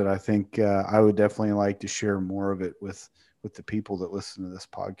knowledge that I think I would definitely like to share more of it with the people that listen to this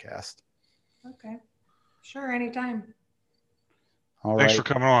podcast. Okay, sure, anytime. All Thanks right.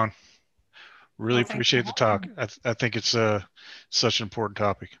 for coming on. Really appreciate the talk. I think it's such an important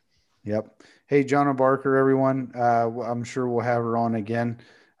topic. Yep. Hey, Jonna Barker, everyone. I'm sure we'll have her on again.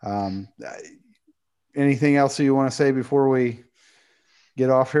 Anything else that you want to say before we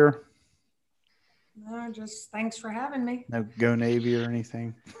get off here? No, just thanks for having me. No, go Navy or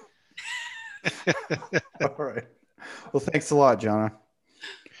anything. All right. Well, thanks a lot, Jonna.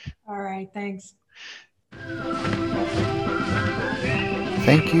 All right. Thanks.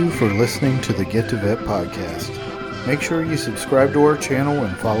 Thank you for listening to the Get to Vet podcast. Make sure you subscribe to our channel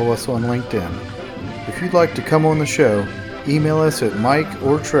and follow us on LinkedIn. If you'd like to come on the show, email us at Mike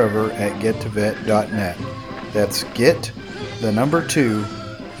or Trevor at gettovet.net. That's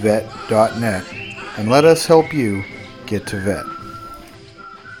get2vet.net, and let us help you get to vet.